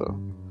that. So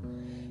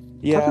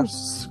Yeah,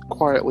 Tucker's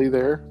quietly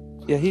there.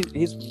 yeah,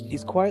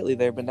 he's quietly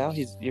there, but now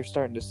you're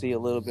starting to see a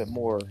little bit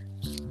more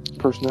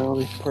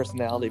Personality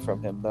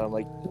from him. That I'm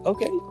like,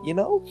 okay,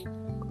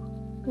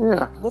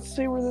 Yeah. let's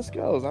see where this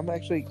goes. I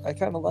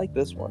kind of like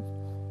this one.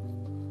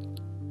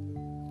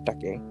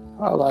 Tucker.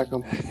 I like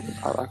him.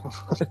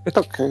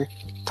 Okay.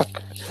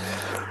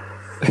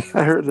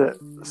 I heard that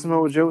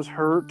Samoa Joe's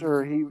hurt,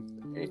 or he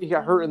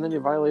got hurt and then he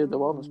violated the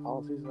wellness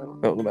policies. I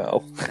don't know. Oh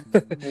no.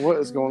 What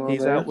is going on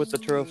He's there? out with the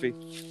trophy.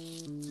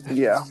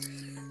 Yeah.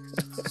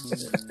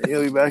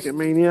 He'll be back at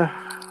Mania.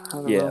 I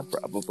don't know.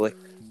 Probably.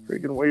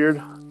 Freaking weird.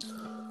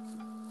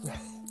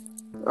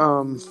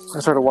 I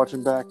started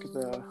watching back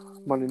the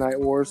Monday Night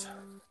Wars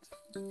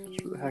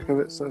just for the heck of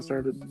it. So I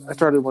started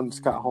when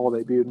Scott Hall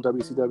debuted in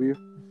WCW.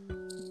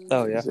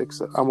 Oh yeah.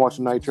 I'm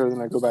watching Nitro,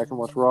 then I go back and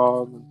watch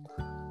Raw. And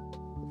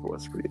it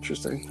was pretty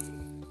interesting.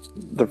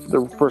 The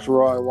first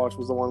Raw I watched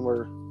was the one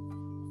where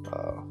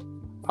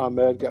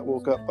Ahmed got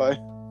woke up by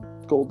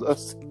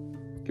Goldust,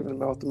 giving him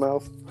mouth to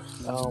mouth.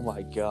 Oh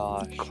my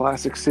gosh.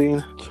 Classic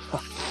scene.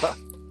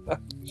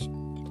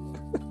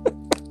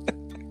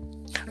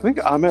 I think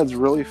Ahmed's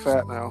really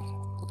fat now.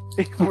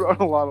 He put on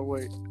a lot of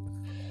weight,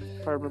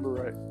 if I remember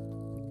right.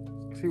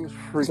 He was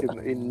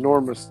freaking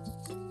enormous.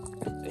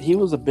 He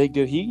was a big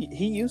dude.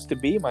 He used to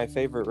be my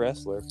favorite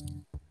wrestler.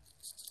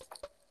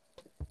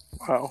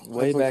 Wow.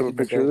 Way Let's back look at a in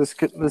the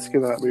picture. day. This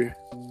cannot be.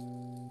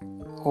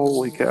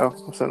 Holy cow.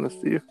 I'm sending this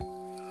to you.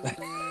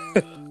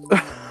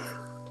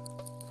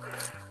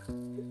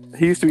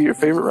 He used to be your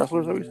favorite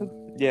wrestler, is that what you said?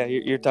 Yeah,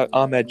 you're talking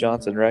Ahmed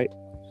Johnson, right?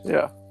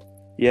 Yeah.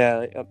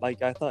 Yeah,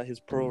 like I thought his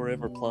Pearl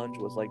River Plunge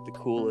was like the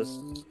coolest,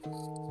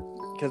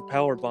 because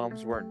power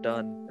bombs weren't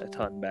done a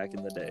ton back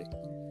in the day.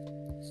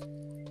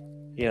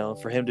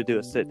 For him to do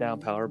a sit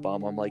down power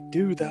bomb, I'm like,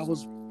 dude, that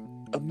was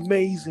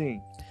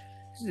amazing.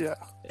 Yeah.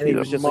 And he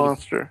was a just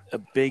monster.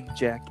 like a big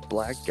jacked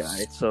black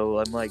guy. So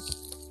I'm like,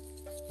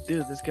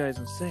 dude, this guy's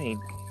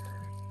insane.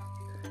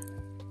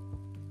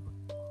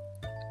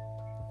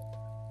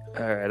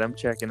 All right, I'm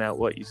checking out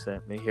what you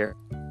sent me here.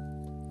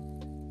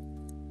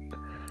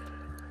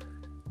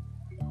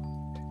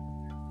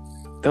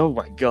 Oh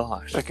my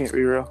gosh. That can't be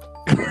real.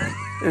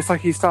 It's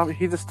like he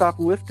just stopped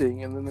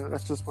lifting, and then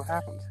that's just what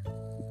happens.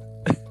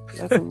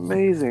 That's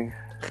amazing.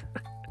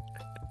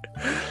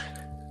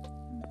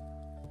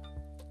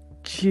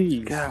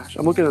 Jeez. Gosh,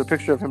 I'm looking at a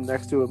picture of him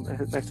next to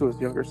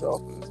his younger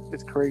self.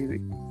 It's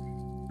crazy.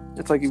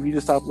 It's like if you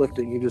just stopped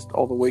lifting,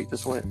 all the weight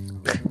just went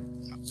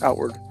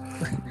outward.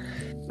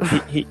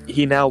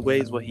 he now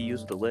weighs what he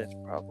used to lift,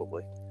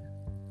 probably.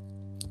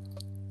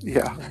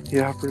 Yeah,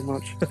 pretty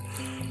much.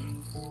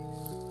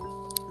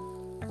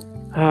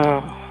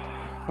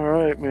 All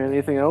right, man.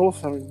 Anything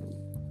else? I mean,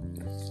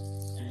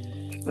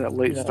 that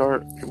late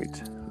start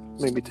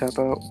made me tap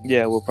out.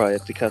 Yeah, we'll probably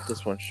have to cut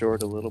this one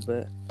short a little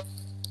bit.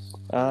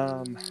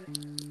 No.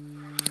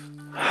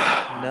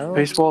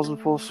 Baseball's in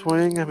full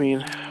swing. I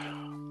mean,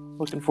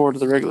 looking forward to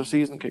the regular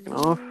season kicking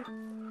off.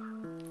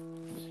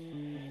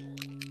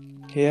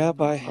 Yeah,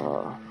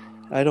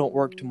 I don't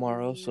work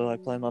tomorrow, so I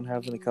plan on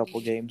having a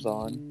couple games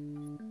on.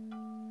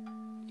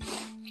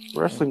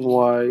 Wrestling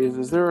wise,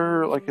 is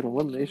there like an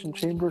elimination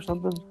chamber or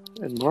something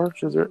in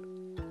March? Is there?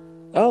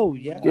 Oh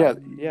yeah. Yeah.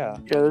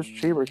 There's a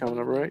chamber coming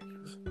up, right?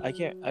 I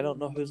don't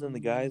know who's in the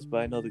guys, but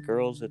I know the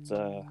girls. It's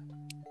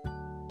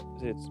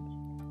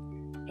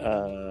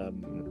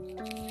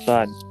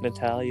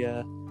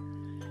Natalia,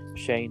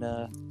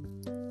 Shayna.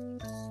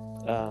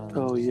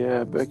 Oh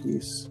yeah,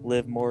 Becky's.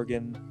 Liv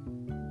Morgan,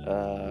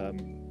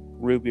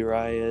 Ruby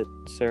Riott,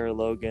 Sarah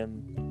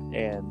Logan,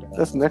 and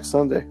that's next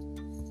Sunday.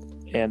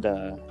 And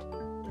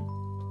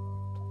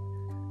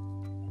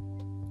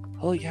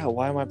oh yeah,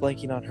 why am I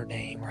blanking on her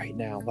name right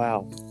now?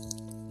 Wow.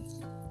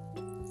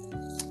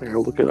 Here,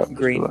 look it up.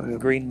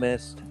 Green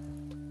Mist.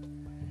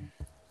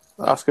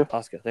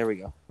 Asuka. There we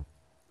go.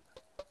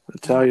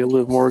 Natalia,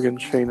 Liv Morgan,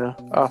 Shayna,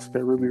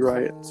 Asuka, Ruby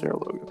Riott, Sarah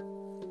Logan.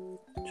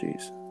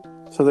 Jeez.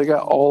 So they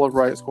got all of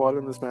Riott Squad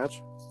in this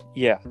match?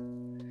 Yeah.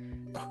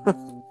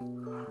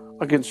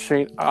 Against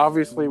Shayna.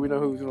 Obviously, we know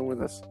who's going to win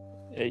this.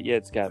 Yeah,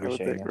 it's got to be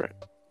Shayna. Right.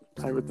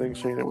 I would think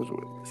Shayna was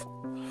winning this.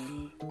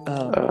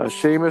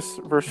 Sheamus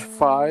versus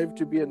 5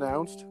 to be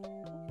announced.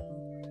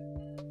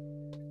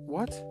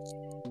 What?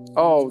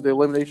 Oh, the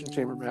Elimination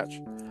Chamber match.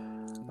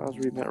 I was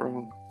reading that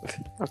wrong.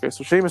 Okay,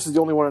 so Sheamus is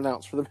the only one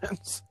announced for the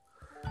men's.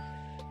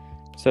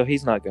 So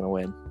he's not going to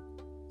win.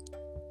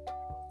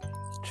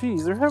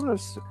 Jeez, they're having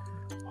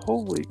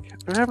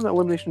they're having an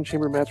Elimination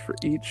Chamber match for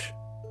each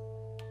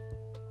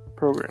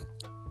program.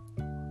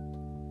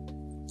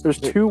 There's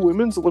 2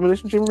 women's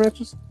Elimination Chamber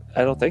matches?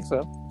 I don't think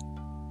so.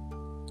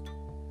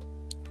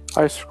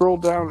 I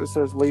scrolled down. It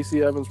says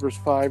Lacey Evans versus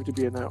 5 to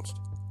be announced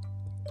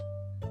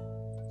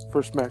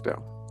for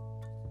SmackDown.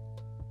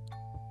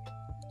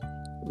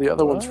 The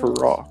other one's for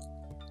Raw.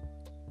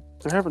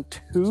 They're having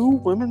 2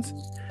 women's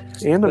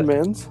and a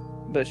men's.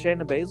 But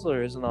Shayna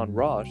Baszler isn't on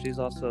Raw. She's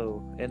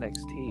also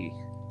NXT.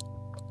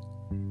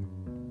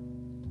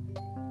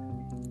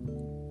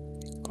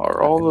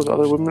 Are all those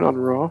other women on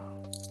Raw?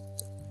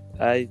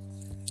 I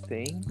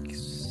think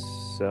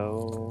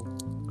so.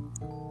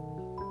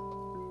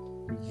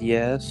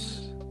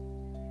 Yes.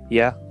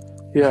 Yeah.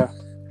 Yeah.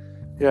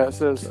 Yeah, it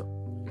says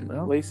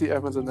Well, Lacey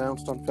Evans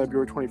announced on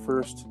February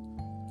 21st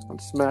on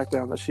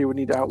SmackDown that she would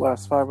need to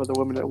outlast 5 other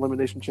women at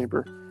Elimination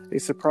Chamber. A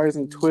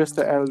surprising twist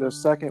that added a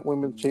second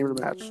women's chamber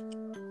match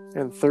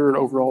and third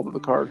overall to the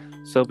card.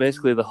 so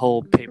basically the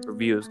whole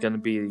pay-per-view is going to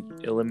be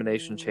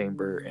Elimination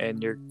Chamber,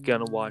 and you're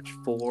going to watch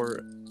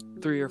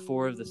 3 or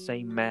 4 of the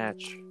same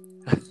match.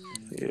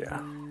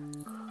 Yeah.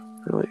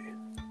 Really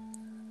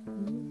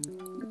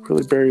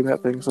burying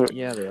that thing. So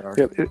Yeah, they are.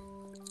 yeah,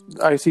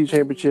 IC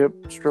Championship,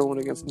 Strowman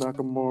against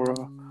Nakamura.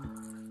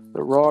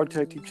 The Raw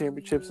Tag Team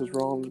Championships is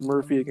Rollins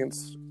Murphy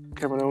against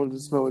Kevin Owens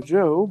and Samoa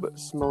Joe, but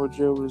Samoa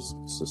Joe is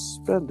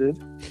suspended.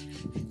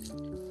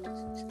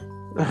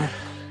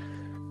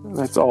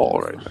 That's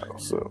all right now.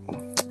 So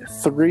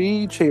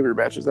 3 chamber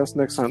matches. That's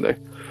next Sunday.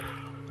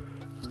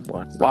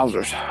 What?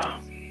 Wowzers.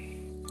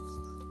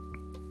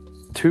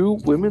 2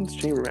 women's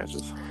chamber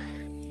matches.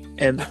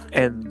 And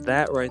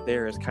that right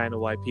there is kind of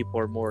why people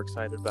are more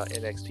excited about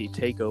NXT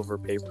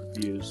TakeOver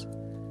pay-per-views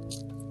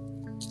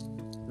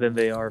than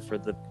they are for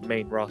the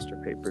main roster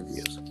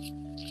pay-per-views.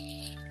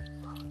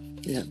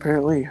 Yeah,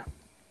 apparently.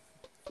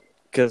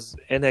 Because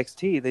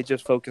NXT, they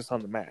just focus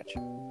on the match.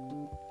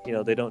 You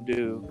know, they don't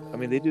do. I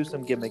mean, they do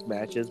some gimmick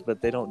matches,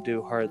 but they don't do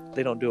a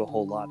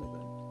whole lot of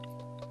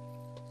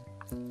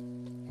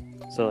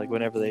them. So, like,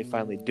 whenever they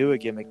finally do a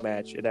gimmick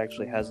match, it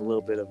actually has a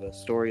little bit of a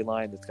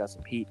storyline that's got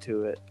some heat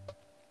to it.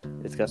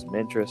 It's got some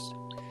interest.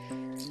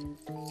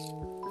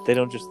 They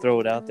don't just throw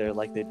it out there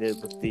like they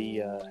did with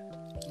the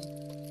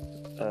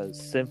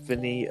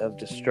Symphony of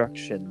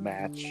Destruction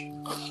match.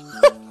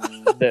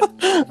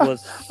 That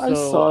was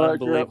so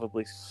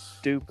unbelievably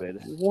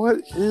stupid.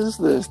 What is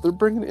this? They're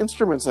bringing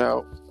instruments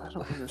out. I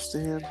don't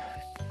understand.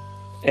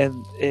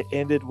 And it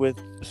ended with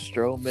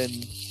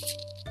Strowman.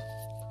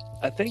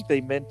 I think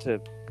they meant to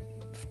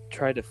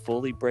try to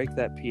fully break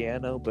that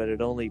piano, but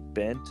it only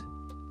bent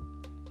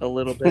a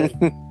little bit.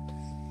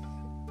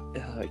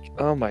 Like,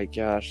 oh my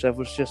gosh, that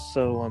was just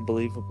so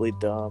unbelievably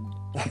dumb.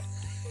 I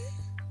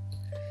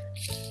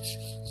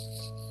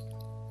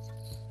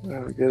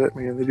don't get it,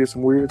 man. They do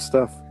some weird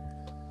stuff.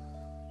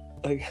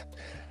 Like,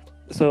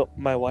 so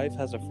my wife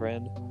has a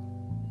friend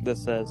that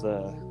says,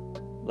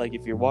 like,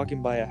 if you're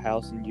walking by a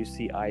house and you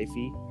see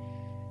ivy,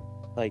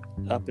 like,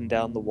 up and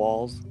down the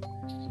walls,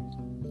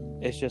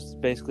 it's just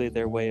basically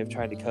their way of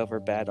trying to cover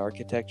bad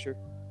architecture.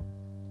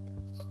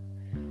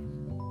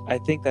 I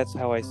think that's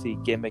how I see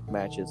gimmick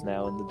matches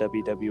now in the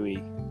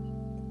WWE.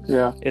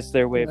 Yeah. It's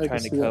their way of I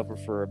trying to can see cover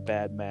for a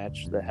bad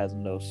match that has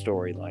no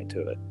storyline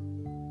to it.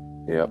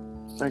 Yep.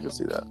 I can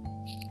see that.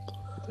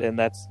 And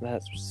that's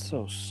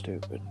so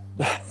stupid.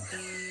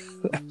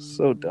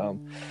 So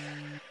dumb.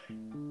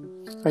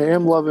 I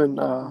am loving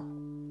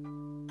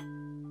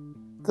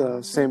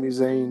the Sami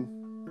Zayn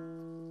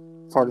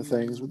part of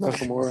things with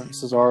Nakamura and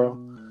Cesaro.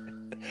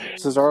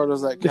 Cesaro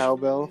does that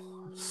cowbell.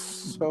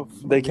 So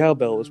funny. The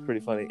cowbell was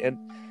pretty funny. And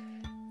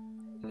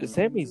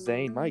Sami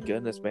Zayn, my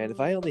goodness, man, if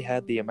I only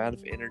had the amount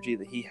of energy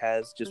that he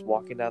has just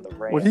walking down the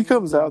ramp. When he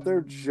comes out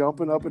there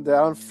jumping up and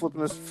down,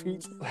 flipping his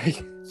feet.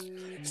 Like,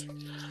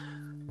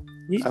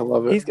 I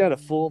love it. He's got a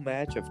full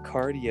match of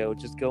cardio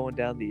just going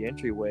down the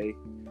entryway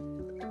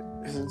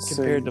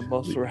compared to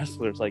most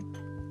wrestlers. Like,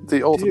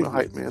 the ultimate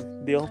hype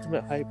man. The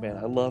ultimate hype man.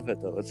 I love it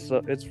though.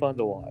 It's fun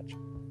to watch.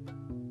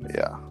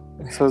 Yeah.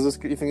 So is this?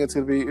 You think it's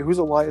gonna be? Who's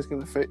Elias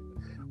gonna face?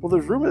 Well,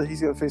 there's rumor that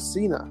he's gonna face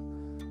Cena.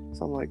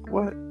 So I'm like,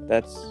 what?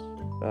 That's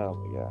oh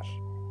my gosh.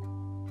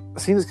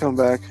 Cena's coming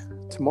back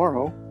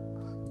tomorrow.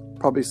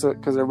 Probably so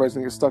because everybody's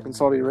gonna get stuck in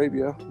Saudi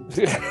Arabia.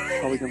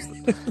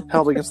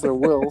 held against their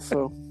will.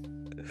 So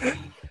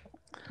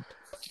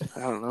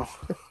I don't know.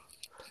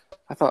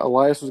 I thought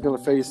Elias was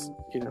gonna face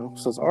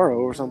Cesaro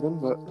or something,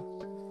 but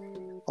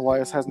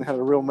Elias hasn't had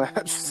a real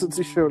match since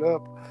he showed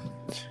up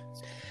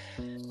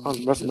on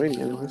WrestleMania,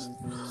 anyways.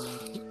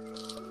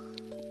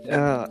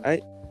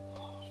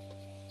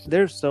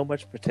 There's so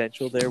much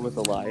potential there with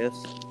Elias.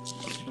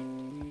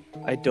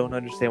 I don't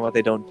understand why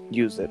they don't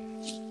use it.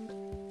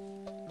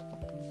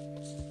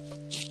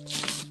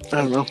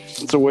 I don't know.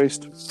 It's a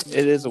waste.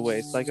 It is a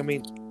waste. Like, I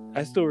mean,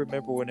 I still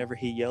remember whenever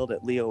he yelled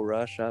at Lio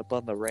Rush up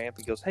on the ramp.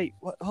 He goes, "Hey,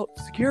 what? Oh,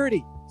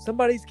 security!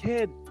 Somebody's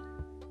kid!"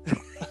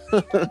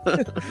 Like,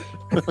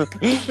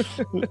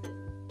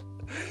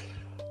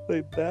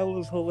 that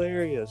was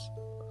hilarious.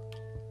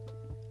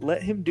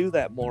 Let him do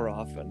that more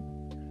often.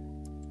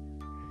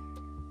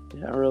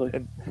 Yeah, really.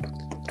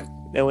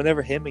 And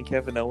whenever him and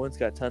Kevin Owens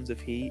got tons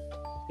of heat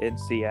in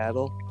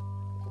Seattle,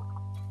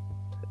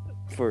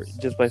 for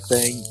just by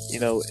saying,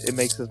 it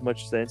makes as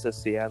much sense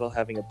as Seattle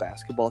having a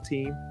basketball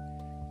team.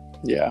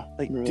 Yeah.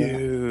 Like, remember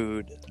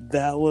dude,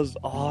 that was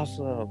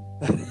awesome.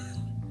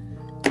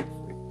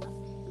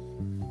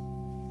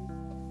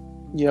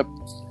 Yep.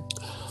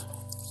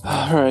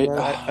 All right.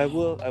 I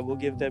will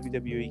give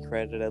WWE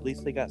credit. At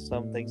least they got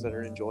some things that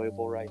are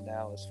enjoyable right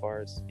now. As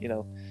far as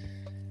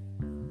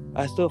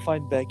I still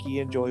find Becky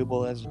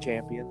enjoyable as a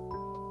champion,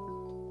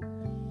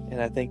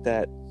 and I think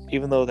that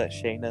even though that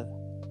Shayna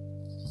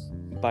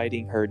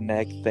biting her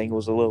neck thing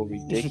was a little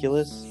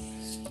ridiculous,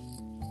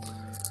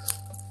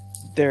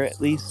 there at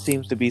least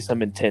seems to be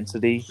some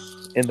intensity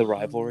in the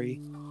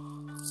rivalry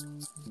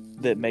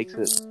that makes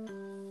it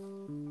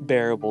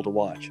bearable to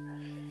watch.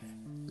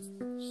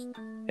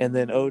 And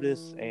then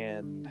Otis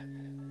and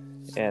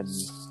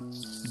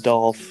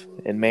Dolph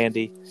and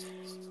Mandy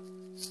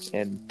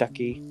and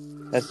Ducky,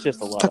 that's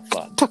just a lot of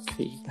fun.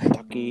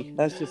 Ducky.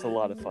 That's just a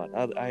lot of fun.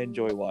 I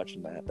enjoy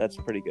watching that. That's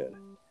pretty good.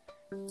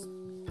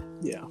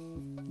 Yeah.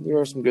 There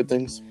are some good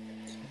things.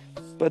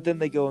 But then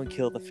they go and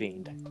kill the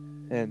Fiend.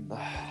 And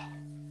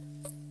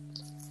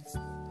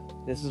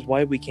this is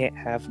why we can't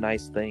have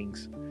nice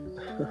things.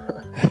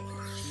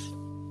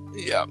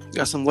 Yeah.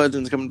 Got some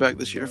legends coming back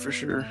this year for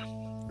sure.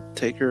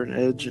 Taker and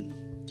Edge and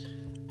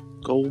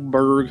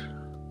Goldberg,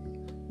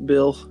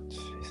 Bill.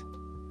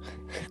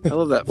 I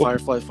love that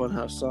Firefly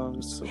Funhouse song.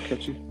 It's so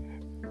catchy.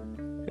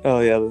 Oh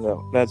yeah,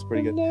 that's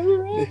pretty good.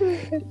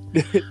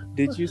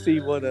 Did you see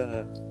what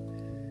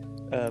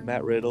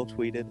Matt Riddle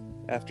tweeted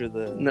after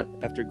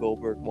after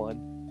Goldberg won?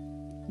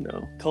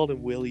 No. Called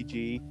him Willie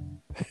G.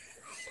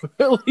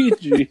 Willie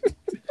G.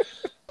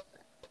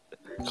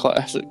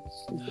 Classic.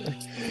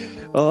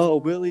 Oh,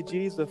 Willie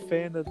G's a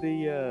fan of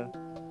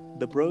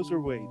the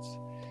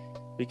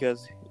Broserweights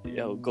because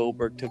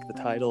Goldberg took the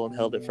title and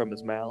held it from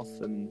his mouth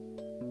and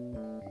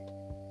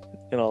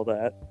all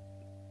that.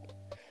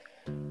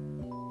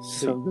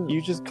 So good.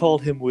 You just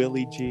called him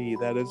Willie G.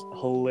 That is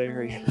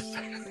hilarious.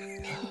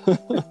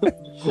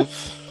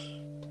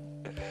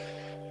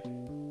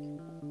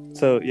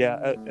 So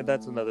yeah,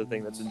 that's another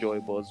thing that's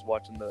enjoyable is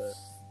watching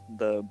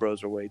the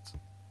Broserweights.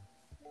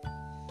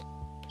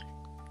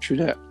 True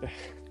that.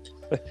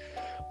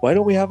 Why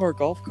don't we have our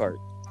golf cart?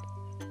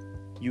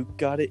 You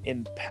got it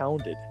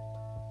impounded.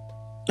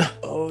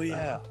 Oh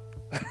yeah.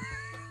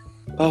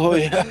 Oh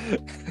yeah.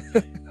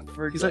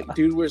 He's He's like,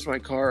 dude, where's my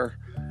car?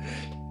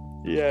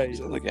 yeah, He's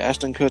like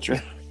Ashton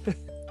Kutcher.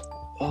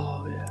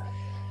 Oh yeah.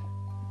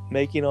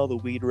 Making all the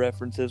weed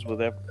references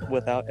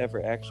without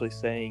ever actually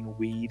saying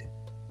weed.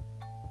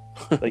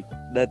 Like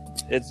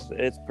that,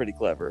 it's pretty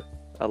clever.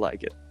 I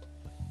like it.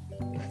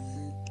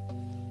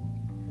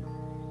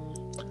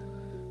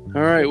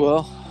 All right,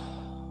 well,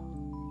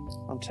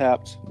 I'm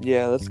tapped.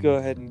 Yeah, let's go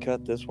ahead and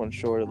cut this one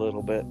short a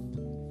little bit.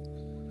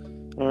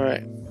 All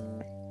right.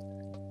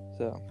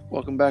 So,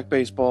 Welcome back,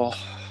 baseball.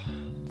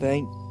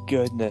 thank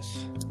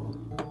goodness.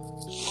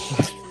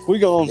 We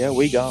gone. Yeah,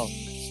 we gone.